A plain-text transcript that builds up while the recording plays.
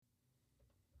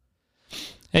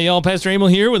Hey, y'all, Pastor Emil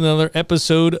here with another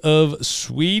episode of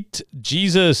Sweet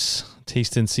Jesus.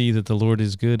 Taste and see that the Lord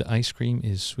is good. Ice cream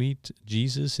is sweet.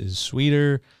 Jesus is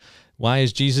sweeter. Why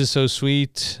is Jesus so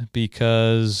sweet?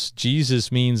 Because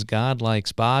Jesus means God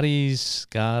likes bodies.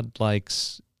 God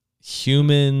likes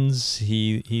humans.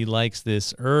 He likes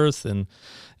this earth and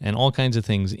all kinds of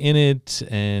things in it.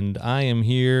 And I am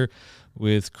here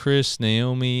with Chris,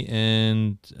 Naomi,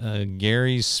 and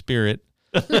Gary's spirit.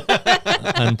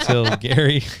 Until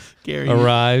Gary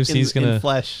arrives, he's gonna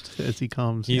fleshed as he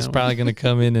comes. He's probably gonna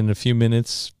come in a few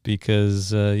minutes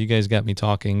because you guys got me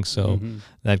talking, so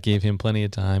that gave him plenty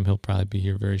of time. He'll probably be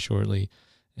here very shortly,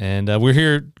 and we're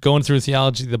here going through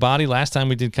theology of the body. Last time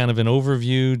we did kind of an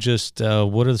overview, just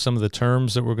what are some of the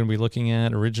terms that we're going to be looking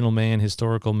at: original man,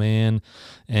 historical man,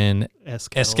 and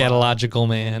eschatological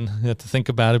man. You have to think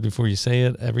about it before you say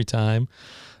it every time.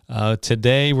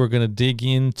 Today, we're going to dig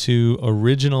into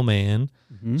original man,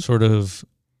 sort of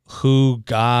who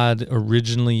God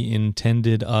originally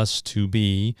intended us to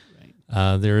be.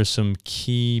 Right. There are some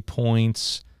key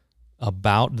points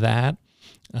about that.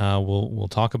 We'll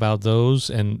talk about those,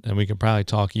 and we can probably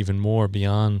talk even more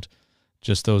beyond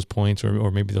just those points,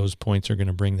 or maybe those points are going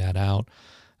to bring that out.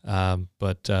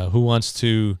 But who wants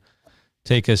to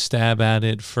take a stab at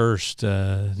it first?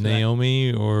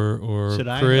 Naomi or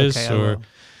Chris? Okay,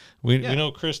 We know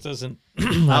Chris doesn't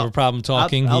have a problem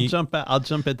talking. I'll jump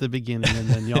at the beginning, and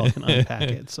then y'all can unpack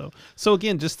it. So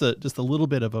again, just a little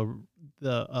bit of a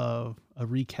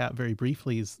recap, very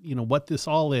briefly, is what this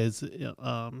all is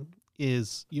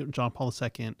John Paul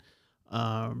II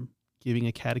giving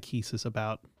a catechesis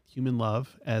about human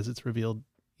love as it's revealed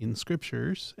in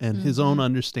scriptures and his own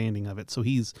understanding of it. So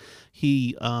he's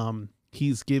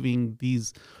giving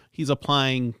he's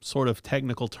applying sort of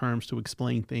technical terms to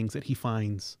explain things that he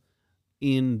finds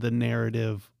in the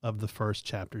narrative of the first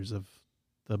chapters of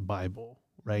the Bible,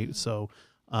 right? So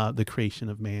the creation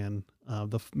of man,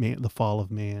 the fall of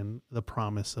man, the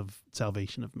promise of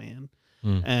salvation of man.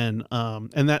 And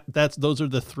those are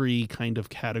the three kind of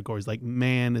categories. Like,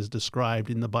 man is described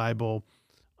in the Bible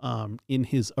in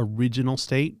his original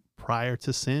state prior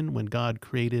to sin, when God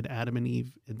created Adam and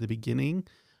Eve in the beginning,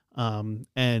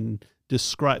 and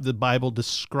the Bible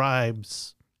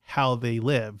describes how they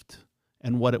lived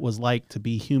and what it was like to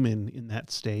be human in that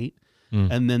state.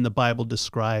 And then the Bible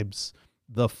describes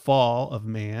the fall of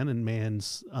man and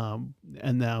man's,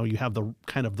 and now you have the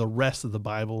kind of the rest of the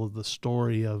Bible, the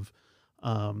story of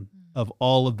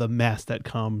all of the mess that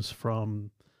comes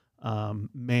from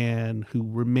man who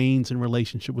remains in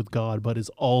relationship with God, but is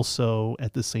also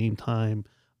at the same time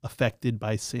affected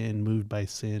by sin, moved by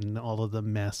sin, all of the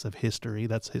mess of history.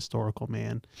 That's historical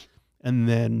man. And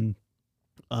then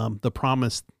the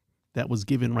promise that was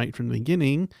given right from the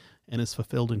beginning and is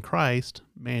fulfilled in Christ,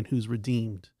 man who's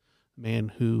redeemed, man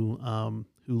who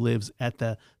lives at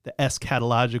the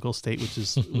eschatological state, which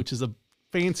is a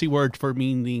fancy word for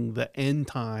meaning the end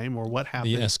time, or what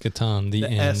happens. The eschaton, the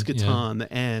end. Eschaton,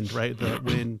 the end, right?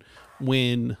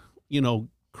 When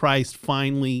Christ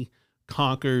finally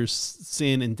conquers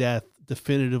sin and death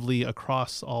definitively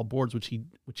across all boards, which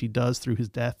he does through his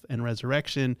death and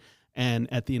resurrection.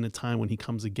 And at the end of time, when he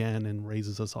comes again and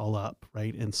raises us all up,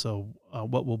 right? And so,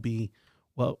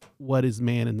 what is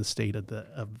man in the state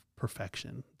of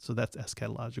perfection? So that's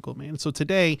eschatological man. So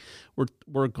today,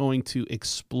 we're going to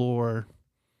explore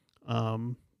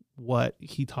what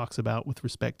he talks about with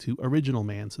respect to original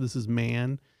man. So this is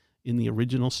man in the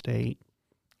original state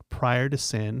prior to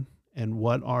sin, and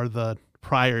what are the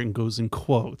prior, and goes in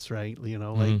quotes, right?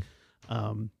 What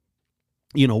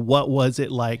was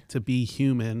it like to be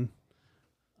human?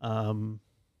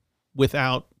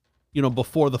 Without,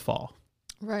 before the fall.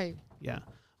 Right. Yeah.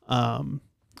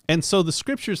 And so the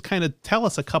scriptures kind of tell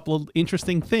us a couple of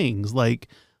interesting things, like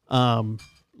for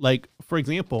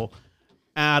example,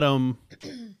 Adam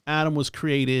was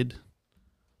created,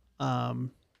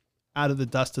 out of the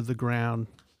dust of the ground,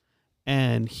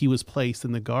 and he was placed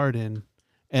in the garden,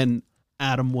 and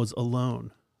Adam was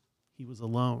alone. He was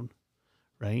alone.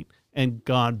 Right. And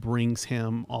God brings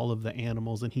him all of the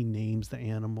animals, and he names the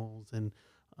animals, and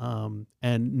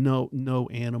no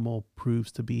animal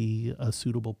proves to be a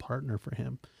suitable partner for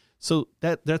him. So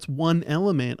that's one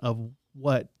element of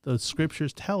what the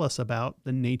scriptures tell us about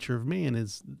the nature of man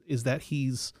is that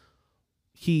he's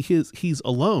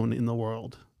alone in the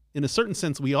world. In a certain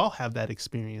sense, we all have that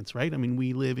experience, right? I mean,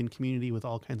 we live in community with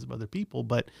all kinds of other people,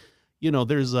 but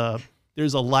there's a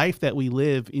life that we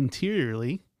live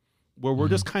interiorly where we're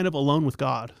just kind of alone with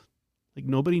God. Like,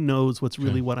 nobody knows what's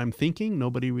really what I'm thinking.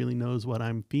 Nobody really knows what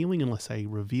I'm feeling unless I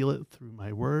reveal it through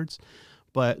my words.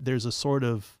 But there's a sort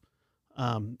of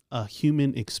a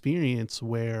human experience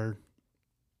where,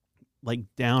 like,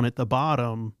 down at the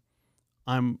bottom,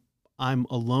 I'm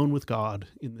alone with God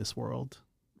in this world,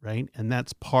 right? And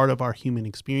that's part of our human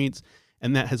experience,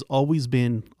 and that has always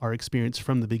been our experience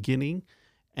from the beginning,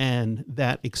 and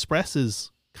that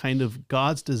expresses kind of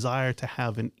God's desire to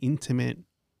have an intimate,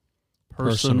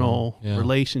 personal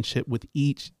relationship with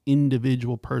each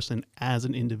individual person as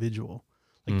an individual.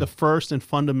 Like the first and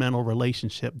fundamental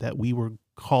relationship that we were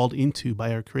called into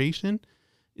by our creation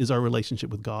is our relationship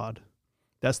with God.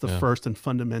 That's the first and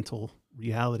fundamental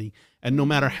reality. And no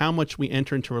matter how much we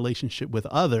enter into a relationship with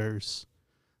others,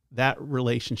 that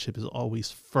relationship is always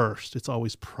first. It's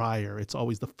always prior. It's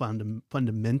always the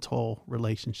fundamental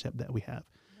relationship that we have.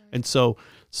 And so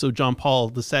John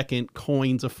Paul II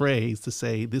coins a phrase to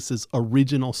say this is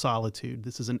original solitude.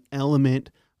 This is an element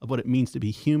of what it means to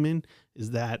be human,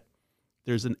 is that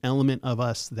there's an element of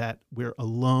us that we're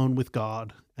alone with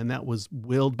God, and that was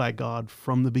willed by God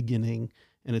from the beginning.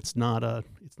 And it's not a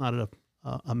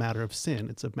matter of sin.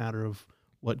 It's a matter of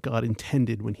what God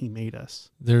intended when he made us.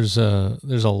 There's a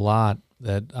lot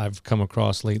that I've come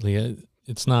across lately.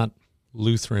 It's not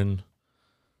Lutheran.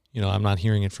 I'm not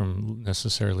hearing it from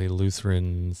necessarily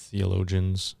Lutheran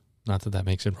theologians. Not that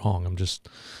makes it wrong. I'm just,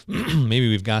 maybe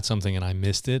we've got something and I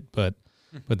missed it, but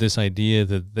this idea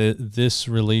that this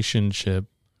relationship,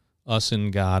 us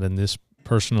and God, and this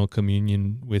personal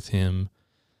communion with him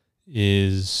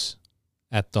is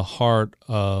at the heart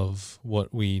of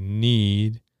what we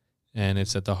need, and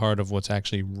it's at the heart of what's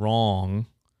actually wrong,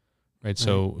 right?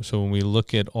 So when we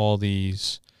look at all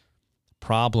these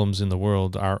problems in the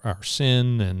world, our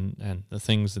sin and the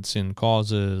things that sin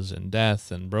causes, and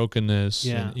death and brokenness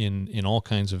in all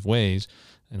kinds of ways,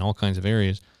 in all kinds of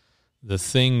areas, the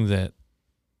thing that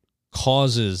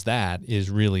causes that is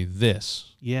really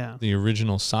this. Yeah. The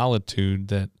original solitude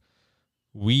that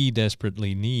we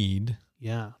desperately need.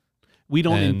 Yeah. We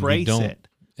don't embrace it.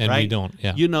 And right? we don't,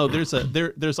 yeah.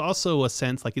 There's also a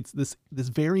sense like it's this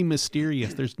very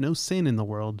mysterious. There's no sin in the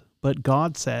world, but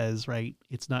God says, right,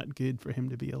 it's not good for him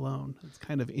to be alone. It's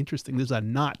kind of interesting. There's a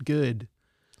not good,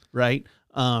 right,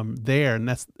 there, and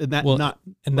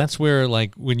that's where,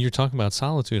 like, when you're talking about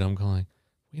solitude, I'm going,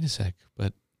 wait a sec,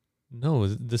 but no,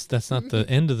 that's not the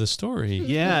end of the story.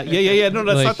 Yeah. No,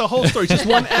 that's not the whole story. It's just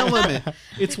one element.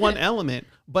 It's one element.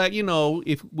 But John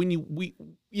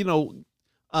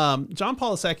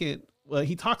Paul II,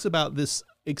 he talks about this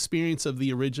experience of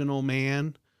the original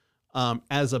man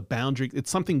as a boundary.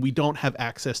 It's something we don't have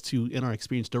access to in our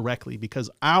experience directly, because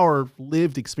our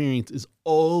lived experience is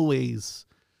always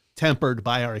tempered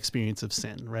by our experience of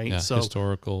sin, right? Yeah, so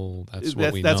historical, that's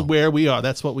what we know. That's where we are.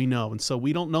 That's what we know. And so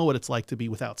we don't know what it's like to be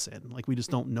without sin. Like, we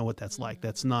just don't know what that's like.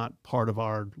 That's not part of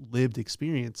our lived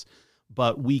experience,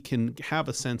 but we can have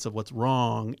a sense of what's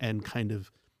wrong and kind of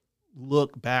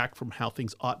look back from how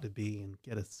things ought to be and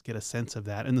get a sense of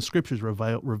that. And the scriptures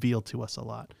reveal to us a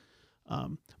lot.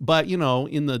 But in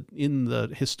the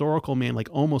historical man, like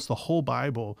almost the whole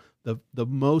Bible, the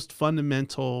most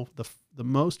fundamental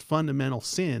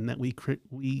sin that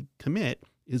we commit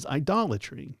is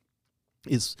idolatry,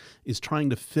 is trying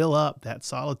to fill up that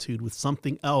solitude with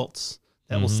something else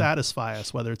that will satisfy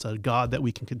us, whether it's a God that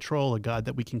we can control, a God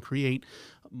that we can create,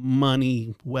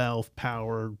 money, wealth,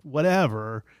 power,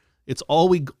 whatever. It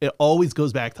always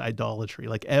goes back to idolatry.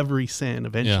 Like every sin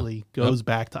eventually goes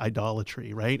back to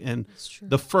idolatry, right? And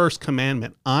the first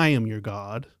commandment, I am your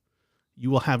God, you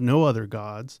will have no other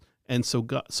gods. And so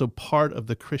part of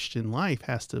the Christian life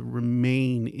has to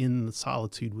remain in the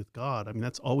solitude with God. I mean,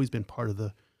 that's always been part of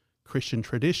the Christian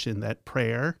tradition, that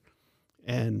prayer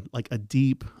and like a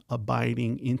deep,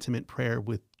 abiding, intimate prayer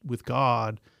with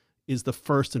God is the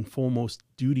first and foremost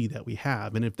duty that we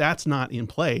have. And if that's not in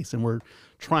place, and we're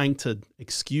trying to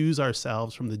excuse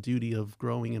ourselves from the duty of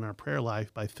growing in our prayer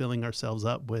life by filling ourselves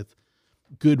up with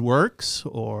good works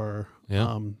or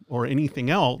anything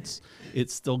else,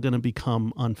 it's still going to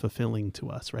become unfulfilling to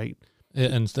us, right?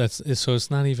 And so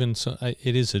it's not even so.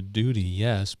 It is a duty,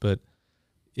 yes, but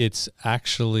it's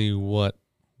actually what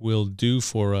will do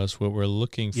for us what we're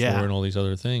looking for and all these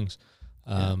other things.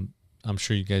 I'm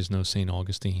sure you guys know St.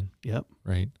 Augustine. Yep.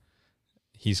 Right?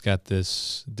 He's got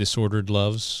this disordered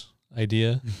loves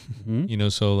idea.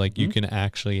 So like you can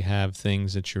actually have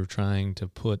things that you're trying to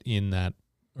put in that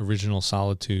original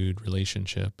solitude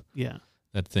relationship. Yeah.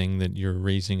 That thing that you're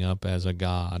raising up as a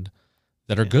God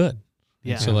that are good.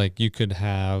 Yeah. And so like you could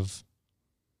have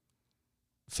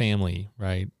family,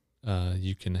 right?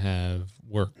 You can have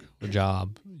work, a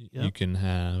job. Yep. You can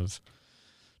have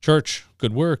church,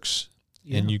 good works.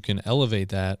 Yeah. And you can elevate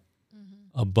that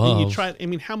above.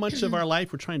 How much of our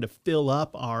life we're trying to fill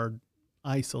up our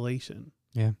isolation.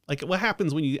 Yeah. Like what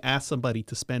happens when you ask somebody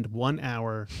to spend 1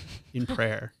 hour in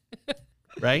prayer,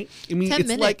 right? I mean, 10 it's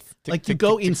minutes. like you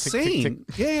go insane.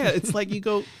 Yeah, it's like you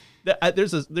go.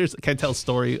 There's can I tell a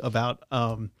story about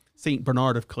Saint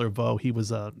Bernard of Clairvaux. He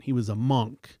was a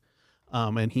monk,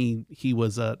 and he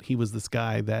was this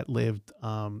guy that lived,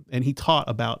 and he taught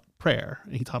about prayer,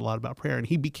 and he taught a lot about prayer, and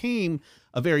he became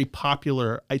a very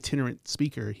popular itinerant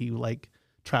speaker. He like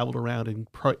traveled around and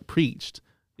preached.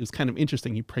 It was kind of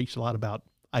interesting. He preached a lot about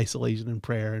isolation and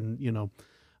prayer, and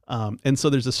and so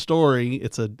there's a story.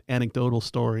 It's an anecdotal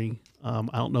story. I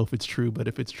don't know if it's true, but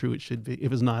if it's true, it should be.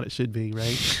 If it's not, it should be,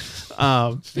 right?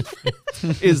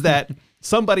 Is that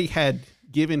somebody had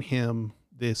given him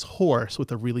this horse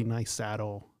with a really nice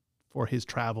saddle for his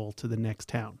travel to the next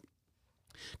town,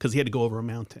 because he had to go over a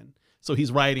mountain. So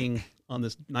he's riding on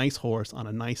this nice horse on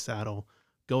a nice saddle,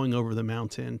 going over the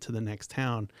mountain to the next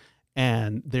town.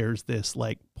 And there's this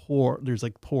poor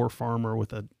farmer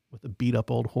with a beat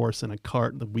up old horse and a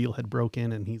cart. The wheel had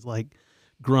broken, and he's like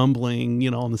grumbling,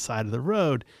 on the side of the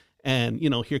road. And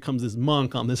here comes this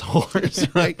monk on this horse,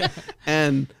 right?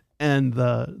 and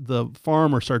the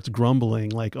farmer starts grumbling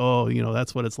like, oh,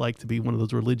 that's what it's like to be one of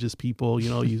those religious people.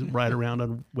 You ride around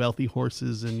on wealthy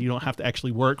horses, and you don't have to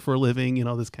actually work for a living.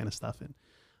 This kind of stuff.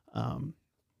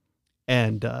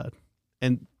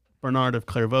 And Bernard of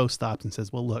Clairvaux stops and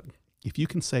says, well, look, if you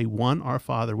can say one Our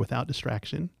Father without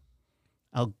distraction,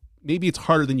 maybe it's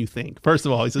harder than you think. First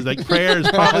of all, he says, like, prayer is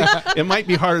probably, it might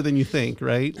be harder than you think,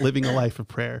 right? Living a life of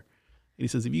prayer. And he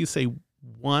says, if you say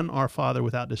one Our Father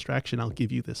without distraction, I'll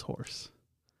give you this horse.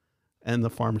 And the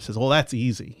farmer says, well, that's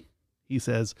easy. He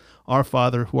says, Our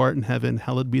Father who art in heaven,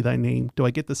 hallowed be thy name. Do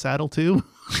I get the saddle too?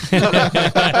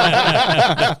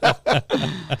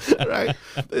 Right?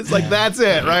 It's like, that's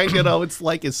it, right? It's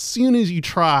like as soon as you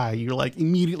try, you're like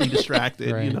immediately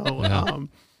distracted, Right.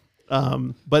 Yeah.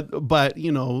 But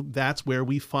that's where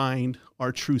we find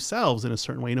our true selves in a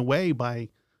certain way, in a way by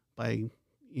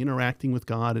interacting with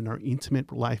God in our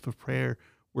intimate life of prayer.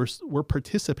 We're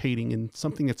participating in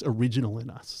something that's original in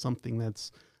us, something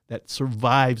that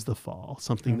survives the fall,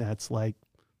 something that's like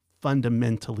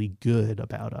fundamentally good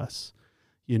about us,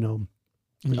 You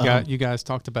guys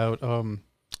talked about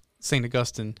St.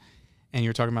 Augustine, and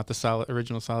you're talking about the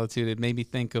original solitude. It made me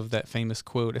think of that famous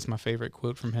quote. It's my favorite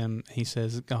quote from him. He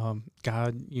says,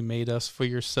 God, you made us for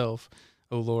yourself,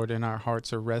 O Lord, and our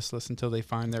hearts are restless until they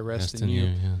find their rest in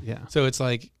you. Yeah. So it's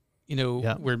like,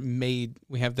 we're made,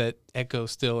 we have that echo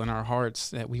still in our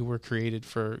hearts that we were created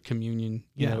for communion,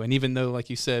 you know, and even though, like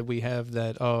you said, we have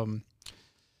that,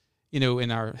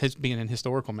 in our being an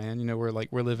historical man,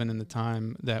 we're living in the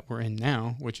time that we're in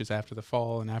now, which is after the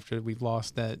fall and after we've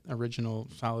lost that original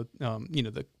solid,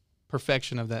 the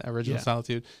perfection of that original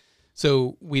solitude.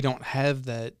 So we don't have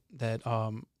that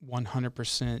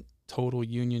 100% total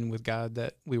union with God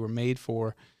that we were made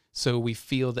for. So we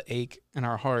feel the ache in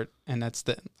our heart, and that's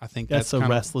the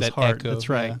restless heart. Echo. That's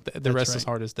right. Yeah, the restless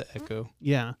heart is the echo.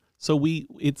 Yeah. So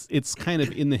it's kind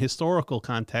of in the historical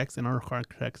context, in our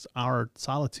context, our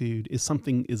solitude is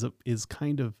something is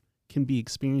kind of can be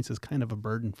experienced as kind of a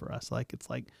burden for us. Like it's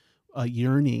like a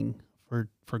yearning for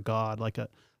God, like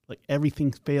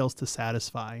everything fails to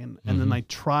satisfy, and then I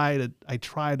try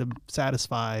to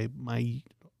satisfy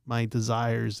my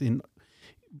desires in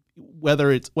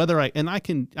whether I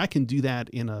can do that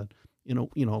in a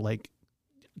like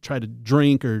try to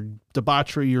drink or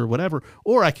debauchery or whatever,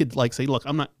 or I could like say, look,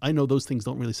 I know those things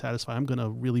don't really satisfy. I'm going to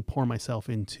really pour myself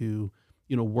into,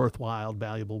 worthwhile,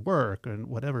 valuable work and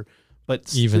whatever.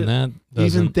 But even then,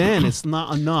 it's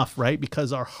not enough, right?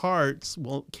 Because our hearts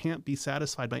can't be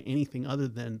satisfied by anything other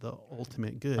than the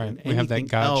ultimate good. Right. And we have that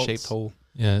God-shaped hole.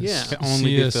 Yeah. Can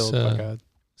only be filled by God.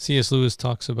 C.S. Lewis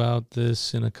talks about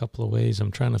this in a couple of ways.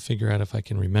 I'm trying to figure out if I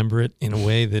can remember it in a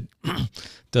way that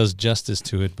does justice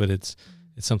to it, but it's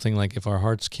something like, if our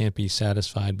hearts can't be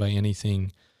satisfied by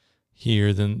anything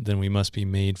here, then we must be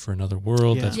made for another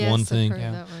world. Yeah. That's Yes, one I've thing. heard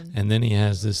of that one. And then he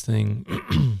has this thing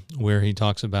where he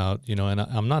talks about, and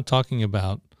I'm not talking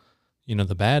about,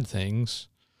 the bad things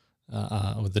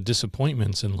or the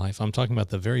disappointments in life. I'm talking about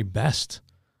the very best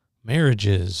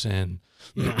marriages and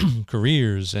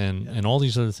careers and all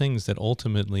these other things that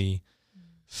ultimately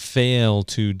fail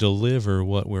to deliver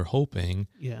what we're hoping.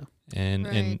 Yeah.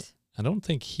 And I don't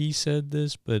think he said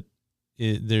this, but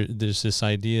there's this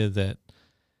idea that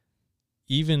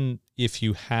even if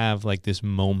you have like this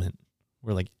moment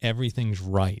where like everything's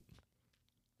right,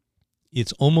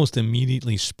 it's almost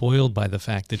immediately spoiled by the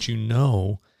fact that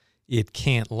it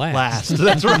can't last.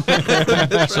 That's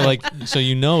right. So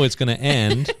it's going to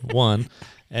end, one,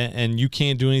 and you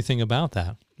can't do anything about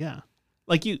that. Yeah.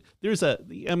 Like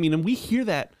and we hear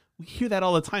that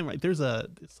all the time, right? There was a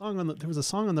song on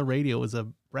the radio. It was a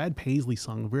Brad Paisley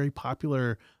song, very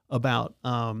popular, about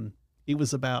it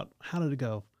was about, how did it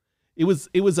go? It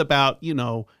was about,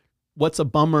 what's a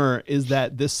bummer is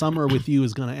that this summer with you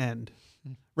is going to end.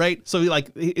 Right. So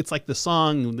it's like the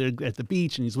song, they're at the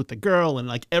beach and he's with the girl and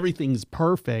like everything's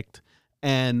perfect.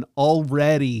 And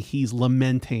already he's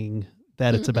lamenting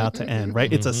that it's about to end.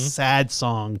 Right. It's a sad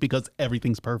song because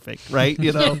everything's perfect. Right.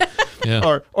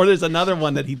 Yeah. Or there's another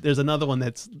one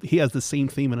he has the same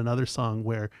theme in another song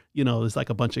where, there's like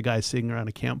a bunch of guys sitting around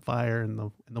a campfire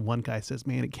and the one guy says,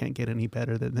 man, it can't get any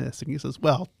better than this. And he says,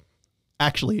 well,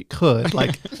 actually it could.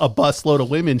 Like a busload of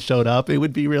women showed up, it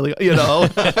would be really,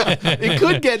 it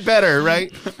could get better,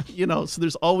 right? So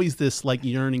there's always this like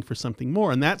yearning for something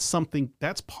more. And that's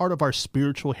part of our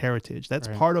spiritual heritage. That's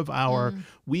part of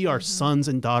we are sons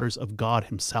and daughters of God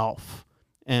himself.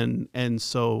 And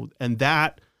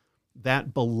that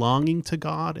belonging to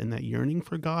God and that yearning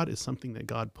for God is something that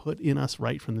God put in us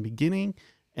right from the beginning.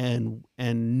 And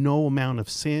no amount of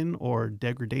sin or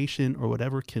degradation or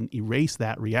whatever can erase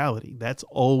that reality. That's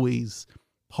always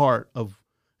part of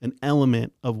an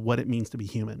element of what it means to be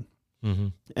human. Mm-hmm.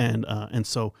 And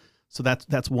so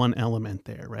that's one element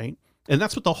there, right? And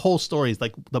that's what the whole story is.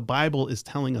 Like the Bible is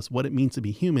telling us what it means to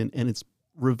be human, and it's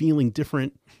revealing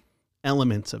different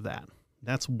elements of that.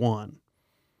 That's one.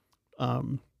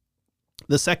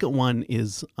 The second one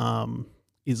is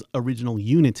original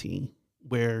unity,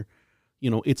 where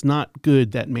it's not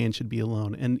good that man should be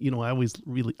alone. And, I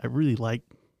really like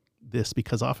this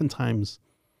because oftentimes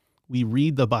we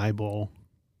read the Bible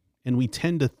and we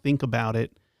tend to think about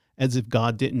it as if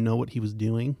God didn't know what he was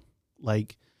doing.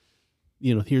 Like,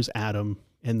 here's Adam,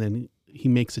 and then he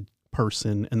makes a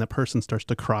person and the person starts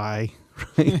to cry,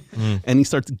 right? And he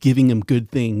starts giving him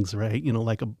good things, right?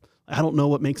 I don't know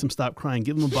what makes him stop crying.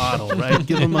 Give him a bottle, right?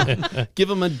 Give him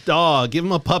a dog, give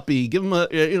him a puppy, give him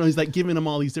he's like giving him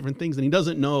all these different things, and he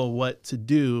doesn't know what to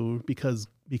do because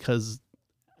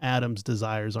Adam's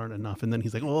desires aren't enough. And then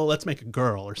he's like, well, let's make a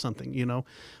girl or something,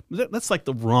 That's like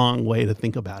the wrong way to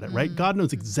think about it, right? God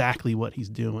knows exactly what he's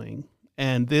doing.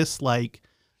 And this, like,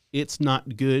 it's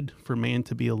not good for man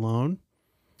to be alone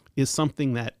is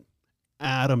something that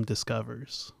Adam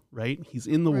discovers, right? He's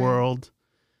in the world.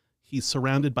 He's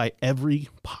surrounded by every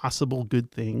possible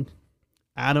good thing.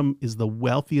 Adam is the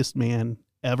wealthiest man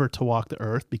ever to walk the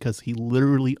earth because he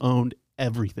literally owned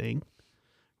everything,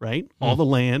 right? All the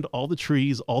land, all the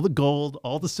trees, all the gold,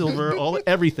 all the silver,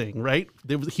 everything, right?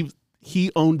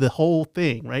 He owned the whole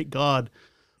thing, right? God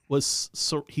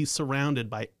he's surrounded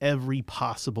by every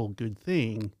possible good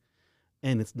thing,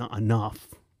 and it's not enough,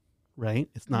 right?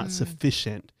 It's not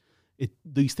sufficient.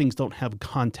 These things don't have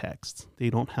context. They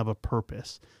don't have a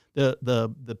purpose.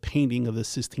 The painting of the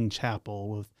Sistine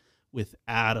Chapel with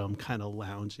Adam kind of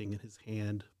lounging and his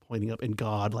hand pointing up and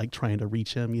God like trying to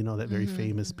reach him, that very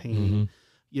famous painting.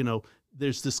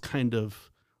 There's this kind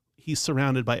of, he's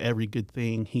surrounded by every good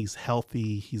thing. He's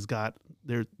healthy. He's got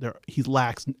he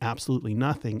lacks absolutely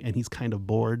nothing, and he's kind of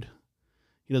bored.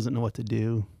 He doesn't know what to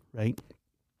do, right?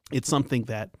 It's something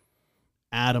that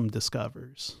Adam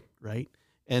discovers, right?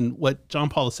 And what John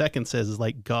Paul II says is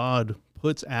like God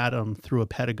puts Adam through a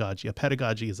pedagogy. A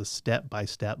pedagogy is a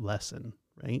step-by-step lesson,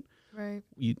 right? Right.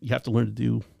 You have to learn to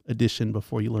do addition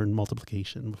before you learn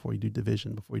multiplication, before you do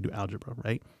division, before you do algebra,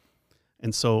 right?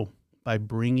 And so by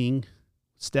bringing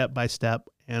step-by-step,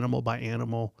 animal by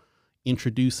animal,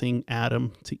 introducing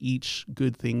Adam to each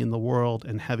good thing in the world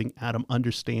and having Adam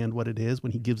understand what it is,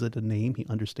 when he gives it a name, he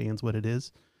understands what it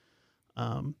is.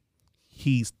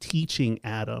 He's teaching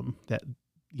Adam that,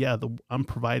 I'm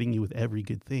providing you with every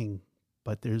good thing,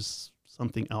 but there's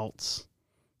something else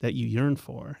that you yearn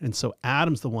for. And so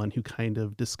Adam's the one who kind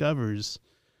of discovers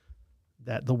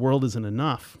that the world isn't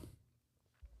enough.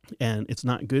 And it's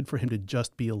not good for him to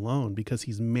just be alone because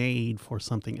he's made for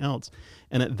something else.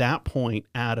 And at that point,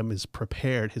 Adam is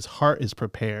prepared. His heart is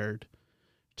prepared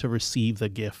to receive the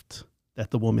gift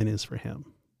that the woman is for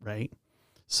him, right?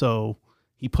 So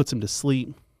he puts him to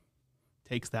sleep,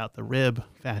 takes out the rib,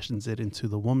 fashions it into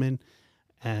the woman,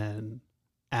 and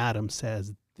Adam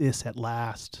says, this at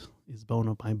last is bone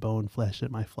of my bone, flesh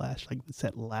of my flesh. Like this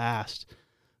at last,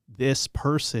 this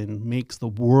person makes the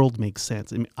world make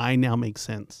sense. I now make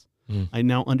sense. I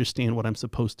now understand what I'm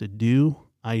supposed to do.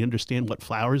 I understand what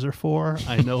flowers are for.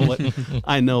 I know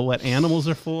what animals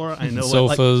are for. I know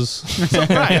sofas. Right, that's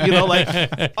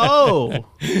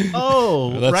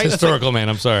right. Historical, like, man.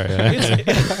 I'm sorry.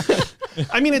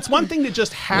 It's one thing to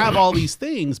just have all these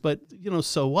things, but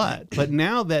so what? But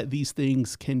now that these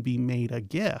things can be made a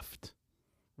gift,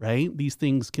 right? These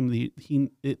things can be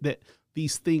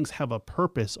these things have a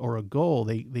purpose or a goal.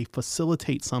 They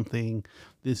facilitate something,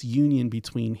 this union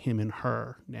between him and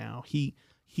her. Now he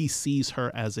sees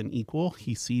her as an equal.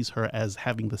 He sees her as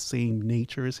having the same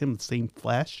nature as him, the same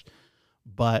flesh,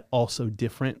 but also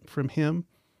different from him.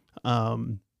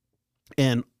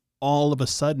 And all of a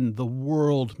sudden the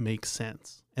world makes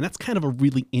sense. And that's kind of a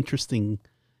really interesting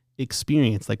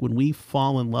experience. Like when we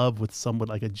fall in love with someone,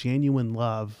 like a genuine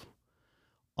love,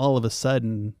 all of a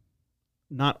sudden,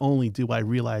 not only do I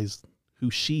realize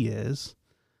who she is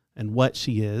and what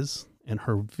she is and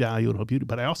her value and her beauty,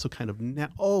 but I also kind of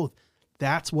now,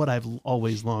 that's what I've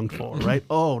always longed for, right?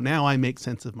 Now I make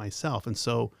sense of myself. And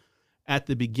so at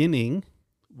the beginning,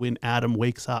 when Adam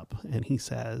wakes up and he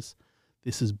says,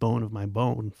 this is bone of my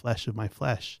bone, flesh of my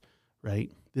flesh,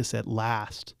 right? This at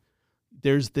last,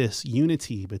 there's this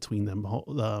unity between them.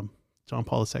 John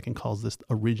Paul II calls this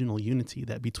original unity,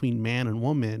 that between man and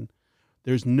woman,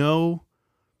 there's no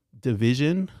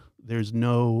division. There's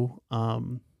no,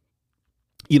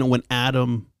 when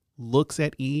Adam looks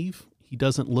at Eve, he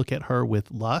doesn't look at her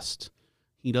with lust.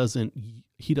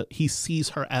 He sees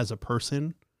her as a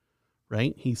person,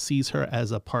 right? He sees her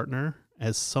as a partner,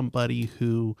 as somebody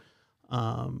who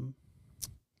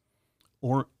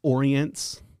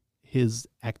orients his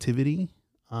activity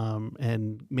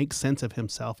and makes sense of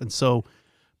himself. And so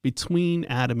between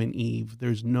Adam and Eve,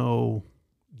 there's no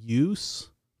use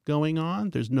going on.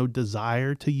 There's no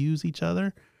desire to use each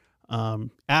other.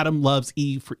 Adam loves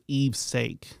Eve for Eve's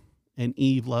sake, and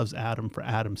Eve loves Adam for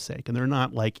Adam's sake. And they're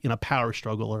not like in a power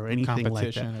struggle or anything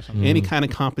like that. Any kind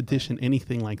of competition,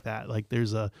 anything like that. Like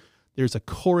there's a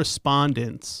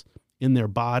correspondence in their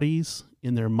bodies,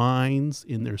 in their minds,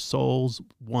 in their souls,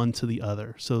 one to the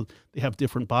other. So they have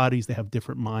different bodies, they have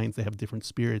different minds, they have different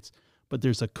spirits, but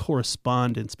there's a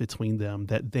correspondence between them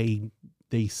that they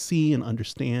see and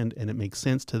understand, and it makes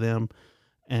sense to them.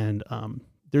 And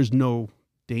there's no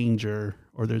danger,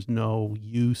 or there's no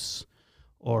use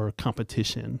or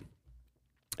competition.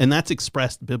 And that's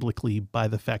expressed biblically by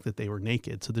the fact that they were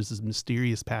naked. So there's this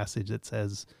mysterious passage that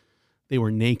says they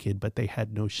were naked, but they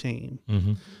had no shame,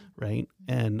 right?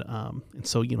 And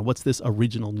so, what's this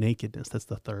original nakedness? That's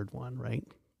the third one, right?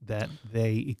 That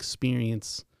they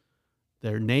experience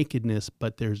their nakedness,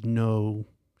 but there's no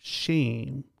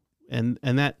shame. And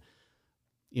that,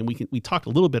 we talked a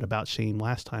little bit about shame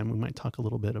last time. We might talk a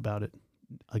little bit about it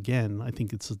again. I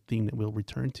think it's a theme that we'll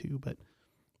return to, but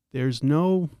there's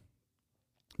no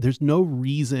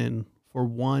reason for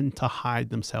one to hide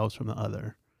themselves from the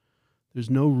other. There's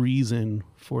no reason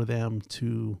for them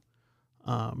to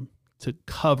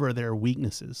cover their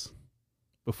weaknesses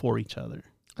before each other.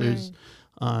 There's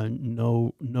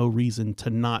no reason to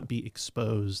not be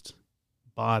exposed,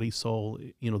 body, soul.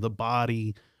 The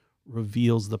body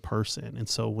reveals the person. And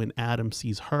so when Adam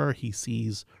sees her, he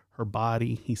sees her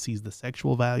body, he sees the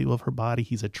sexual value of her body.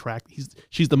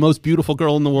 She's the most beautiful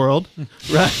girl in the world,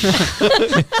 right?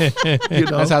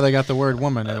 That's how they got the word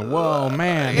woman. Whoa,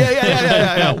 man.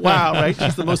 Yeah. Wow, right?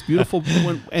 She's the most beautiful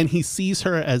one, and he sees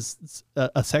her as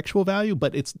a sexual value,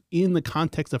 but it's in the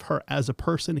context of her as a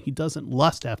person. He doesn't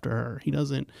lust after her. He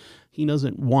doesn't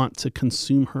want to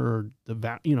consume her,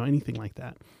 anything like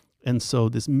that. And so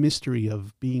this mystery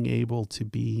of being able to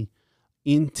be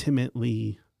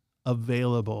intimately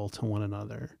available to one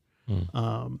another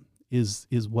is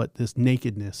what this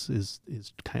nakedness is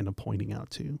kind of pointing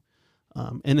out to,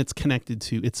 and it's connected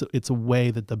to it's a way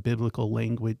that the biblical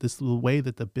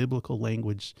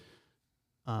language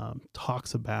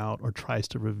talks about or tries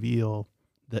to reveal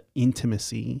the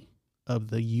intimacy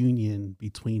of the union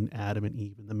between Adam and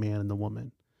Eve and the man and the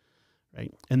woman,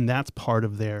 right? And that's part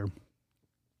of their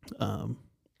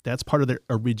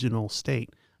original state.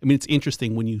 I mean, it's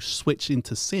interesting when you switch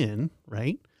into sin,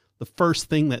 right? The first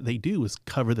thing that they do is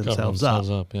cover themselves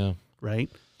up, yeah.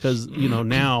 Right? Because,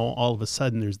 now all of a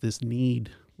sudden there's this need,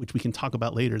 which we can talk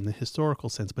about later in the historical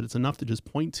sense, but it's enough to just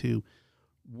point to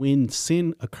when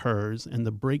sin occurs and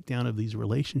the breakdown of these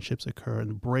relationships occur and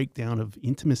the breakdown of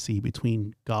intimacy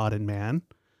between God and man.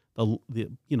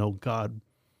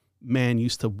 Man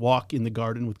used to walk in the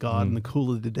garden with God in the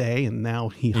cool of the day, and now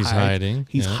he's hiding.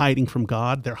 He's hiding from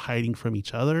God. They're hiding from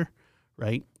each other,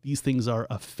 right? These things are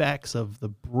effects of the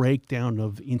breakdown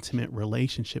of intimate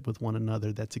relationship with one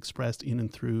another that's expressed in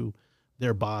and through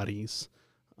their bodies.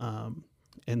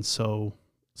 And so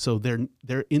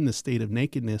they're in the state of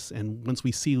nakedness. And once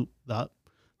we see the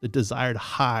desire to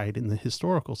hide in the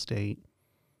historical state,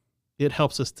 it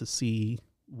helps us to see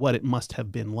what it must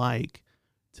have been like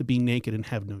to be naked and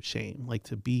have no shame, like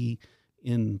to be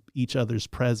in each other's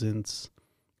presence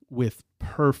with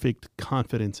perfect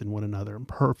confidence in one another and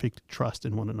perfect trust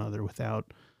in one another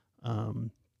without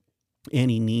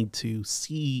any need to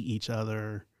see each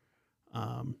other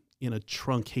in a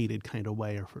truncated kind of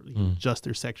way, or for just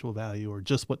their sexual value, or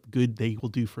just what good they will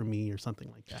do for me, or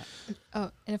something like that. Oh,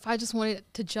 and if I just wanted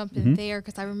to jump in there,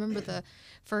 because I remember the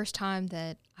first time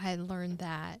that I had learned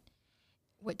that,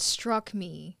 what struck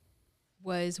me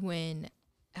was when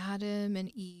Adam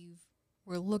and Eve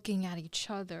were looking at each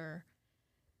other,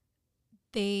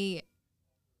 they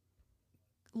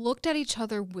looked at each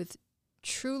other with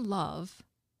true love,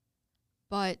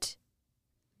 but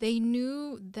they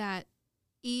knew that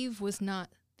Eve was not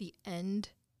the end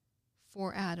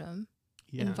for Adam,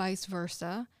 and vice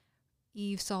versa.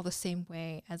 Eve saw the same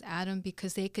way as Adam,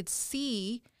 because they could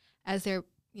see, as they're,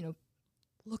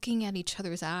 looking at each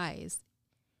other's eyes,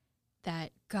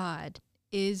 that God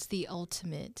is the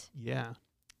ultimate. Yeah.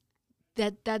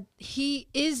 That he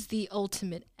is the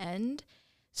ultimate end.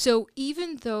 So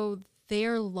even though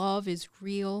their love is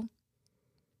real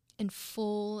and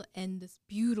full and this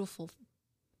beautiful,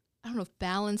 I don't know if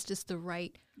balanced is the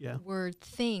right word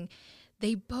thing,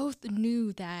 they both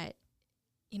knew that,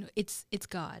 it's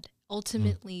God.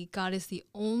 Ultimately, God is the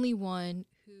only one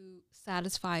who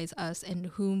satisfies us and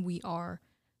whom we are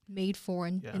made for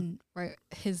and right,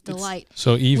 his delight.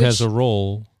 So Eve has a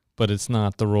role, but it's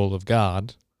not the role of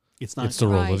God. It's not. It's the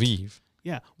role of Eve.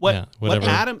 Yeah. What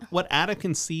Adam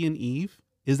can see in Eve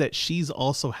is that she's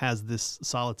also has this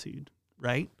solitude,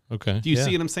 right? Okay. Do you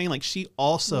see what I'm saying? Like, she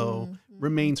also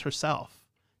remains herself.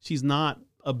 She's not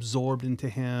absorbed into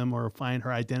him or find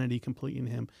her identity completely in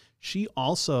him. She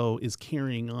also is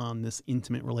carrying on this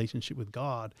intimate relationship with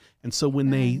God. And so when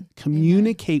they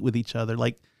communicate with each other,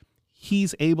 like,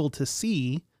 he's able to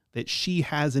see that she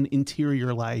has an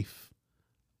interior life,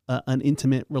 an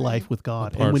intimate life with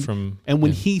God. And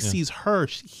when he sees her,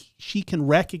 she can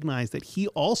recognize that he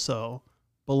also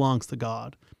belongs to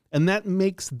God. And that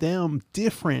makes them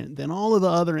different than all of the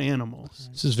other animals.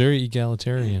 This is very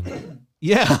egalitarian.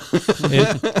 Yeah.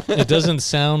 It doesn't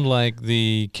sound like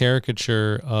the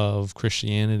caricature of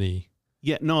Christianity.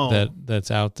 Yeah, no.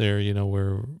 That's out there,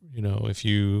 where, if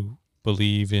you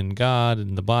believe in God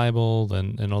and the Bible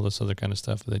and all this other kind of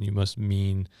stuff, then you must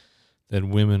mean that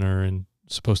women are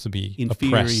supposed to be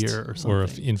inferior oppressed or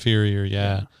inferior.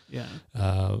 Yeah.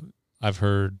 I've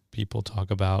heard people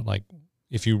talk about, like,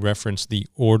 if you reference the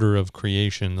order of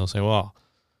creation, they'll say, well,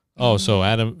 so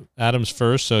Adam's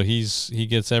first, so he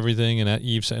gets everything, and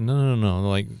Eve said, no.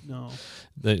 Like,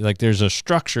 there's a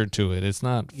structure to it. It's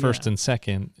not first and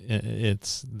second.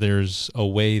 There's a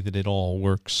way that it all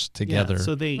works together. Yeah,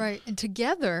 so and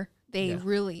together they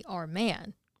really are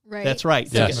man, right? That's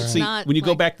right. So See, when you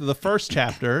go back to the first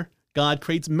chapter, God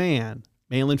creates man,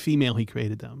 male and female. He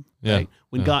created them. Yeah. Right?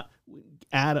 When God,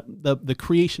 Adam, the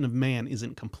creation of man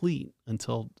isn't complete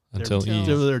until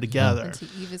they're together.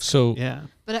 So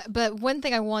But one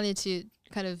thing I wanted to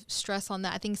kind of stress on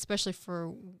that, I think especially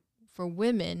for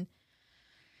women,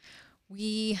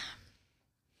 we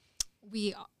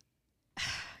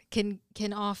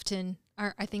can often,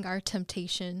 I think our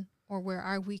temptation, or where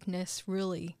our weakness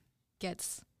really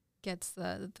gets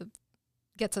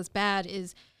us bad,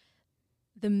 is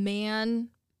the man,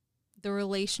 the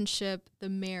relationship, the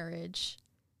marriage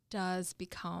does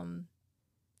become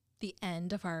the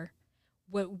end of our,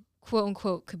 what quote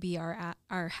unquote could be our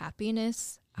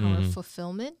happiness, our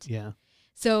fulfillment. Yeah.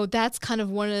 So that's kind of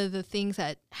one of the things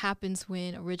that happens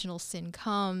when original sin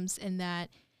comes, and that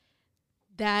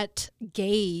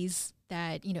gaze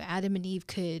that, Adam and Eve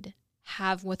could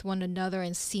have with one another,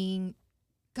 and seeing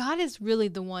God is really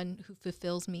the one who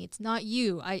fulfills me. It's not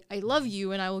you. I love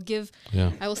you, and I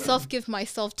will self-give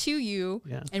myself to you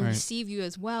and receive you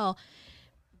as well.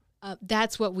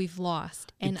 That's what we've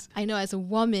lost. And I know as a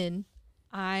woman,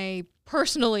 I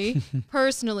personally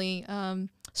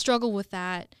struggle with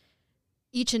that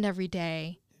each and every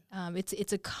day.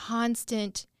 It's a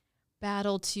constant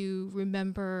battle to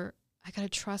remember, I got to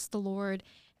trust the Lord,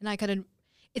 and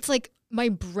it's like my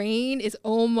brain is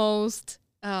almost,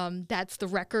 that's the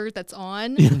record that's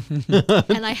on.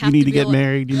 And I have you need to get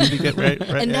married. You need to get right.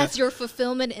 And that's your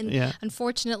fulfillment. And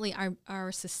unfortunately,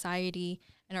 our society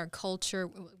and our culture,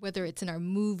 whether it's in our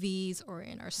movies or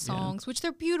in our songs, which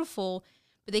they're beautiful,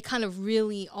 but they kind of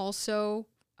really also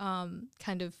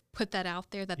kind of put that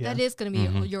out there, that is going to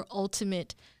be your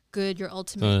ultimate good, your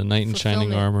ultimate knight in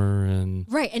shining armor, and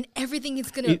and everything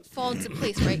is going to fall into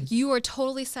place, right? You are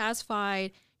totally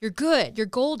sassified. You're good. You're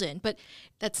golden. But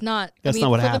that's not. That's not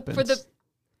what happens. For the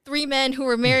 3 men who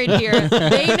were married here,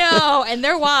 they know, and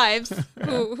their wives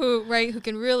who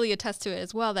can really attest to it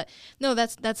as well, that no,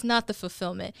 that's not the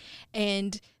fulfillment.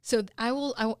 And so I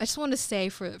just want to say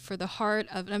for the heart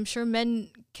of, and I'm sure men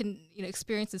can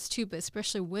experience this too, but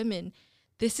especially women,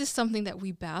 this is something that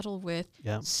we battle with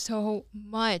so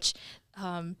much.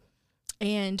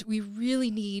 And we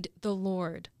really need the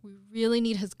Lord. We really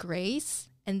need his grace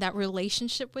and that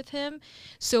relationship with him,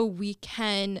 so we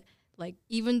can, like,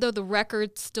 even though the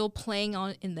record's still playing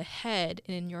on in the head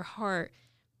and in your heart,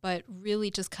 but really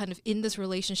just kind of in this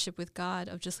relationship with God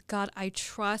of just, God, I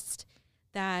trust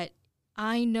that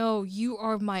I know you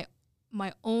are my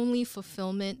only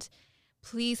fulfillment.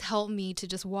 Please help me to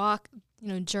just walk,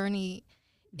 journey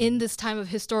in this time of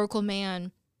historical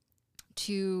man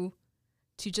to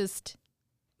just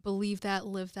believe that,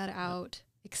 live that out,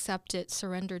 accept it,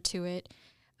 surrender to it.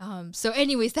 So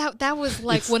anyways, that was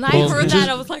like, when I heard that,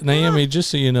 I was like, Naomi, just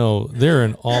so you know, there are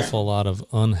an awful lot of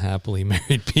unhappily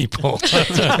married people. So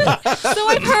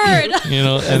I've heard.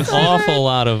 An awful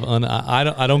lot of,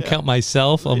 I don't count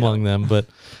myself among them, but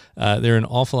there are an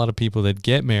awful lot of people that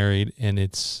get married and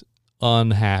it's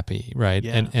unhappy, right?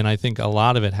 Yeah. And I think a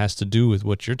lot of it has to do with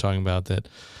what you're talking about,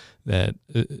 that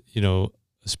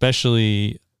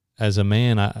especially as a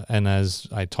man, and as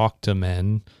I talk to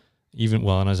men,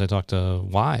 and as I talk to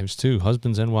wives too,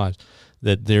 husbands and wives,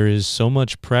 that there is so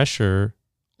much pressure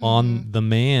on the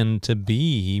man to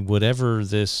be whatever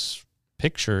this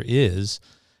picture is,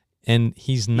 and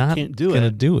he's not going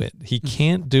to do it. He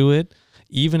can't do it,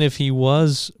 even if he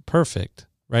was perfect,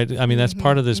 right? I mean, that's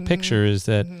part of this picture, is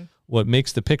that what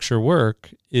makes the picture work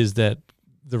is that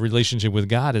the relationship with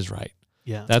God is right.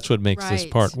 Yeah, that's what makes this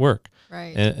part work.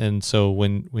 Right. And so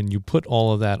when you put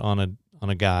all of that on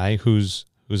a guy who's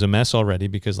a mess already,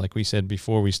 because like we said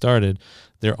before we started,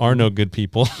 there are no good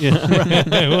people. We'll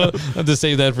have to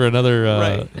save that for another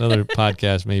another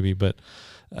podcast maybe. But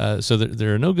so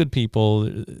there are no good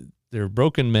people. There are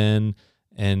broken men,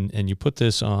 and you put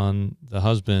this on the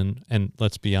husband. And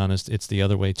let's be honest, it's the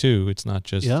other way too. It's not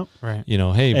just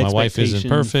hey, my wife isn't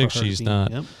perfect. She's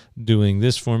not doing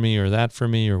this for me or that for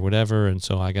me or whatever, and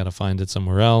so I got to find it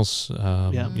somewhere else.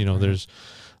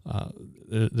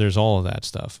 There's all of that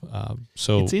stuff.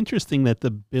 So it's interesting that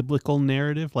the biblical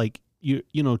narrative, like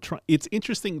it's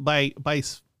interesting by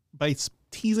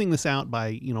teasing this out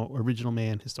by original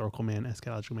man, historical man,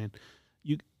 eschatological man.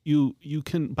 You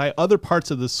can, by other parts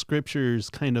of the scriptures,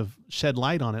 kind of shed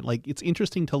light on it. Like, it's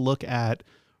interesting to look at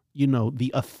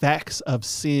the effects of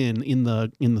sin in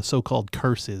the so-called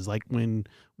curses, like when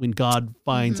God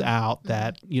finds out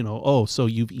that, so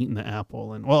you've eaten the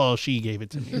apple, and, well, she gave it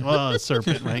to me. Oh,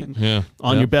 serpent, right?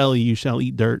 On your belly you shall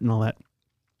eat dirt and all that.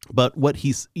 But what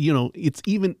he's, it's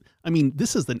even,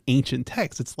 this is an ancient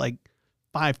text. It's like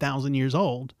 5,000 years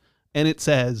old. And it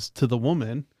says to the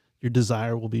woman, your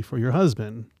desire will be for your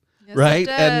husband. Yes, right.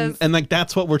 And like,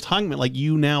 that's what we're talking about. Like,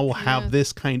 you now will have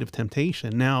this kind of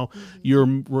temptation. Now your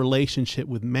relationship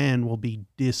with men will be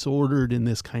disordered in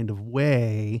this kind of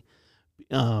way,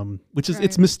 which is,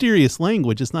 it's mysterious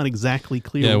language. It's not exactly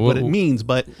clear what it means,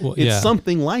 but it's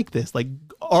something like this. Like,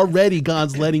 already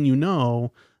God's letting you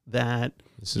know that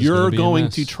you're going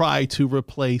to try to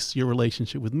replace your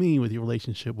relationship with me with your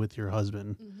relationship with your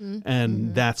husband.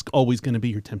 And that's always going to be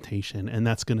your temptation. And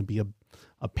that's going to be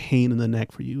a pain in the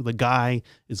neck for you. The guy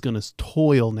is going to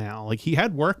toil now. Like, he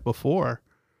had work before.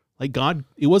 Like, God,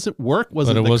 it wasn't work,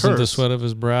 wasn't the curse. But it wasn't the sweat of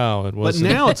his brow. It wasn't.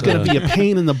 But now it's going to be a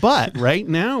pain in the butt, right?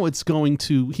 Now he's going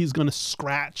to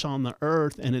scratch on the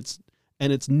earth, and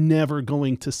it's never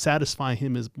going to satisfy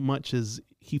him as much as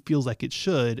he feels like it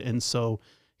should. And so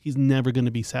he's never going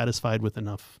to be satisfied with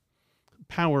enough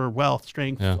power, wealth,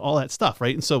 strength, all that stuff,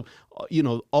 right? And so,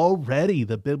 already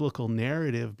the biblical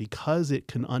narrative, because it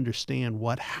can understand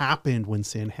what happened when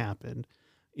sin happened,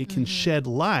 it can shed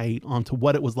light onto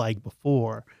what it was like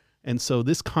before. And so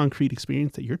this concrete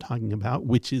experience that you're talking about,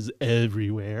 which is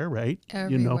everywhere, right?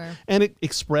 Everywhere. And it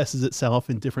expresses itself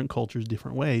in different cultures,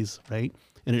 different ways, right?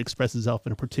 And it expresses itself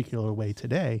in a particular way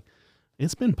today.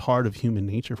 It's been part of human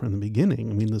nature from the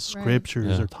beginning. I mean, the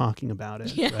scriptures are talking about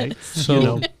it, right?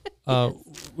 So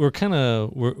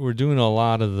we're doing a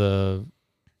lot of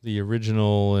the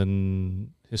original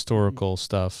and historical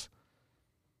stuff.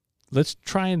 Let's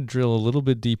try and drill a little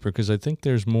bit deeper, because I think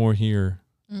there's more here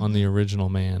on the original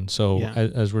man. So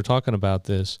as we're talking about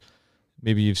this,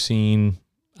 maybe you've seen,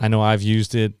 I know I've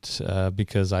used it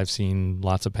because I've seen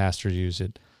lots of pastors use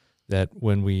it, that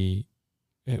when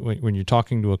you're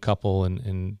talking to a couple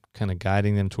and kind of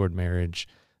guiding them toward marriage,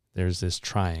 there's this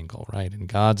triangle, right? And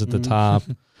God's at the top,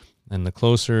 and the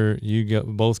closer you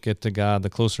both get to God, the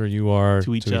closer you are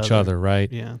to each other,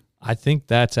 right? Yeah. I think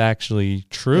that's actually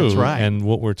true. That's right. And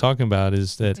what we're talking about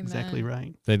is that that's exactly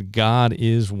right. That God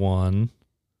is one.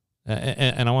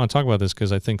 And I want to talk about this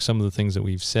because I think some of the things that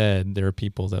we've said, there are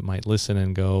people that might listen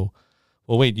and go,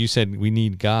 well, wait, you said we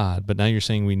need God, but now you're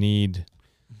saying we need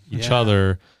each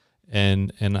other,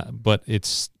 but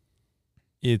it's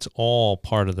all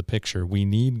part of the picture. We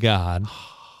need God,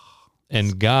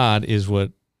 and God is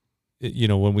what,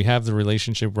 when we have the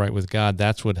relationship right with God,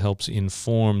 that's what helps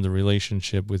inform the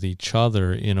relationship with each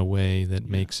other in a way that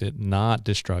makes it not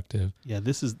destructive. Yeah,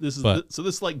 this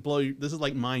is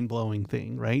like mind-blowing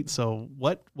thing, right? So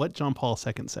what John Paul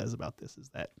II says about this is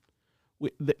that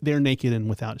they're naked and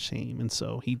without shame. And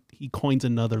so he coins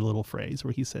another little phrase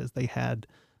where he says they had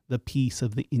the peace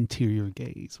of the interior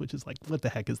gaze, which is like, what the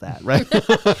heck is that, right?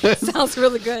 Sounds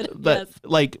really good. But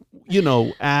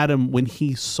yes. Adam, when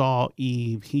he saw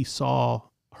Eve, he saw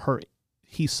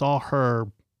her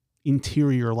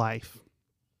interior life.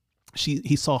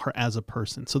 He saw her as a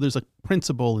person. So there's a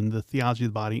principle in the theology of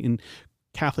the body, in